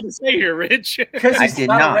trying to say here, Rich? Because I did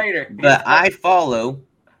not. But I follow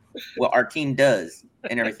what our team does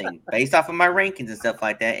and everything based off of my rankings and stuff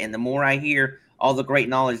like that. And the more I hear all the great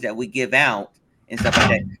knowledge that we give out and stuff like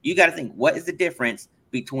that, you got to think, what is the difference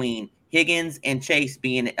between Higgins and Chase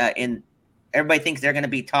being in? Everybody thinks they're going to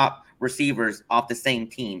be top receivers off the same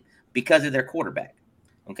team because of their quarterback.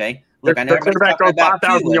 Okay, look, I know everybody's talking about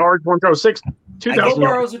 5,000 yards, 1 throw 2,000 yards. Joe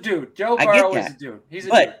Burrow's a dude. Joe Burrow is a dude. He's a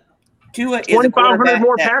dude. Tua is 2,500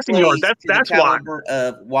 more passing yards. That's why.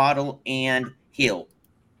 Of Waddle and Hill.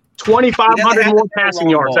 2,500 more passing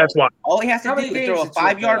yards. That's why. All he has to do is throw a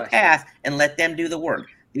 5-yard pass and let them do the work.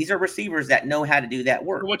 These are receivers that know how to do that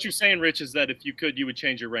work. So what you're saying, Rich, is that if you could, you would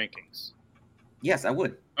change your rankings. Yes, I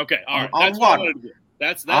would. Okay, all right. On Waddle.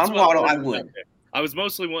 That's on Waddle, I would. I was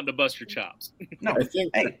mostly wanting to bust your chops. No,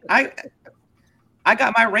 hey, I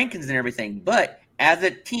got my rankings and everything, but as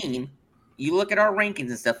a team, you look at our rankings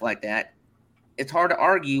and stuff like that, it's hard to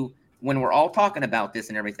argue when we're all talking about this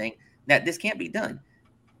and everything that this can't be done.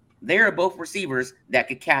 They are both receivers that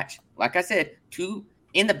could catch, like I said, 2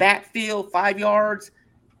 in the backfield, 5 yards,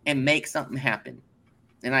 and make something happen.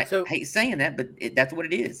 And I hate saying that, but that's what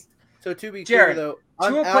it is. So to be Jared, clear, though,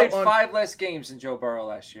 Tua played 5 less games than Joe Burrow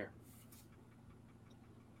last year.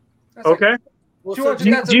 That's okay. Well, that's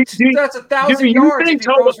 1,000 yards. You think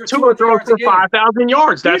Tua throws for 5,000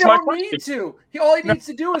 yards? That's my question. He don't need to. All he needs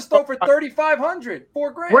to do is throw for 3,500,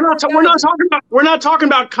 $4,000. We're not talking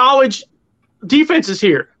about college defenses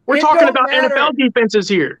here. We're talking about NFL defenses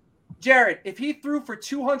here. Jared, if he threw for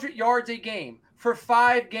 200 yards a game for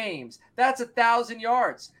 5 games, that's 1,000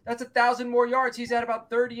 yards. That's 1,000 more yards. He's at about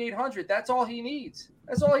 3,800. That's all he needs.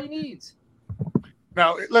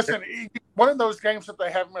 Now, listen, one of those games that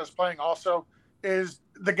they have him as playing also is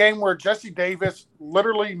the game where Jesse Davis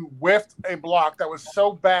literally whiffed a block that was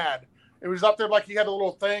so bad. It was up there like he had a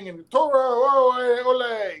little thing, and Toro, ole,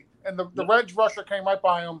 and the Reds rusher came right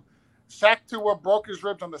by him, sacked Tua, broke his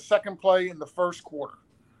ribs on the second play in the first quarter,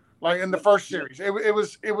 like in the first series. It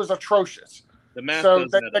was atrocious. The math so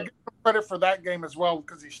they give him credit for that game as well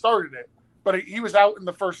because he started it, but he was out in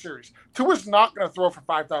the first series. Tua's not going to throw for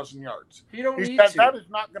 5,000 yards. He don't need to. That is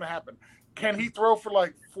not going to happen. Can he throw for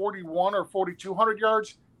like 41 or 4,200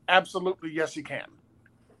 yards? Absolutely, yes, he can.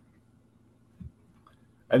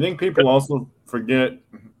 I think people also forget,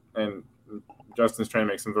 and Justin's trying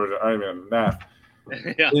to make some sort of argument on math.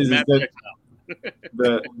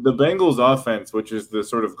 The Bengals offense, which is the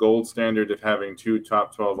sort of gold standard of having 2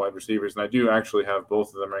 top 12 wide receivers, and I do actually have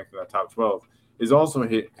both of them ranked in the top 12, is also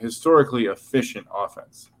a historically efficient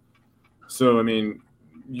offense. So, I mean,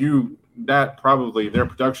 that probably their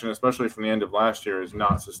production, especially from the end of last year, is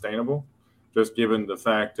not sustainable, just given the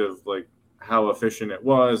fact of like how efficient it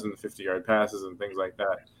was and the 50-yard passes and things like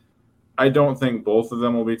that. I don't think both of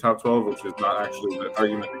them will be top 12, which is not actually the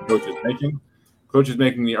argument the coach is making. Coach is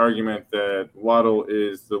making the argument that Waddle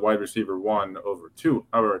is the wide receiver 1 over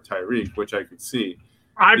Tyreek, which I could see.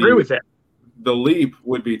 I agree with that. The leap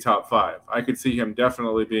would be top 5. I could see him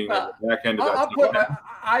definitely being in the back end of that.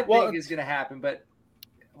 I think it's going to happen, but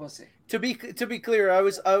we'll see. To be clear,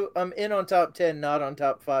 I'm in on top 10, not on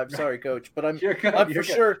top 5. Sorry, Coach, but I'm for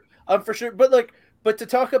sure. But to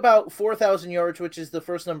talk about 4,000 yards, which is the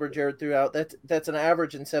first number Jared threw out, that's an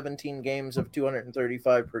average in 17 games of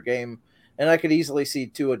 235 per game, and I could easily see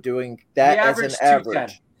Tua doing that as an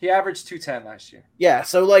average. He averaged 210 last year. Yeah,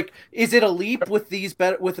 so like, is it a leap with these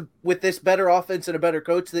with this better offense and a better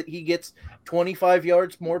coach that he gets 25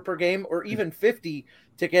 yards more per game, or even 50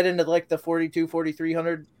 to get into like the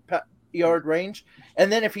 4,300 yard range?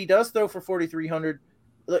 And then if he does throw for 4,300,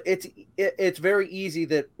 it's very easy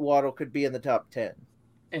that Waddle could be in the top 10.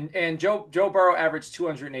 And Joe Burrow averaged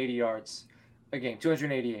 280 yards a game,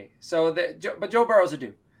 288. So, but Joe Burrow's a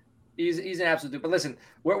dude. He's an absolute dude. But listen,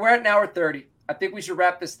 we're at an hour 30. I think we should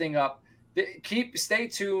wrap this thing up. Stay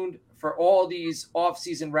tuned for all these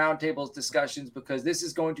off-season roundtables discussions, because this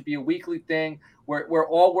is going to be a weekly thing. We're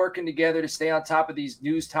all working together to stay on top of these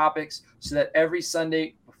news topics so that every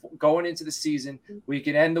Sunday going into the season, we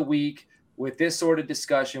can end the week with this sort of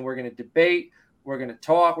discussion. We're going to debate. We're going to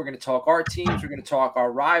talk our teams. We're going to talk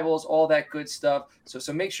our rivals, all that good stuff.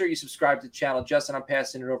 So make sure you subscribe to the channel. Justin, I'm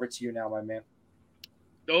passing it over to you now, my man.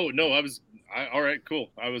 Oh, no, all right,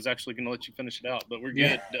 cool. I was actually going to let you finish it out, but we're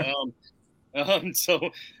good.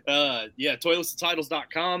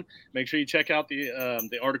 toiletstitles.com. Make sure you check out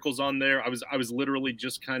the articles on there. I was literally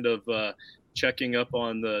just kind of checking up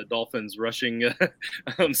on the Dolphins rushing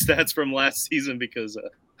stats from last season, because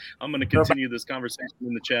I'm going to continue this conversation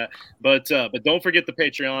in the chat. But don't forget the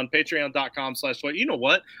Patreon, patreon.com/toilet. You know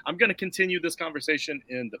what? I'm going to continue this conversation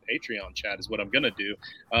in the Patreon chat is what I'm going to do,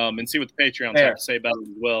 and see what the Patreons have to say about it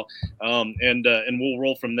as well. And we'll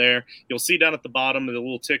roll from there. You'll see down at the bottom of the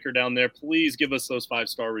little ticker down there, please give us those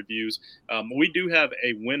 5-star reviews. We do have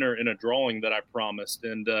a winner in a drawing that I promised,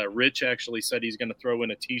 and Rich actually said he's going to throw in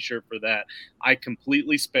a T-shirt for that. I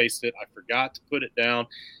completely spaced it. I forgot to put it down.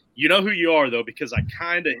 You know who you are, though, because I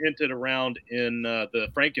kind of hinted around in the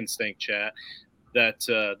Frankenstein chat that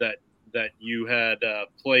that you had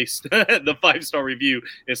placed the 5-star review.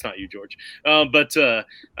 It's not you, George. So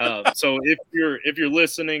if you're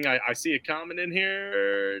listening, I see a comment in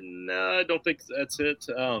here. No, I don't think that's it.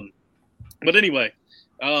 But anyway,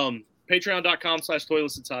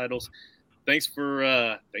 patreon.com/toilets and titles. Thanks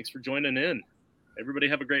for joining in. Everybody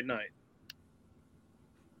have a great night.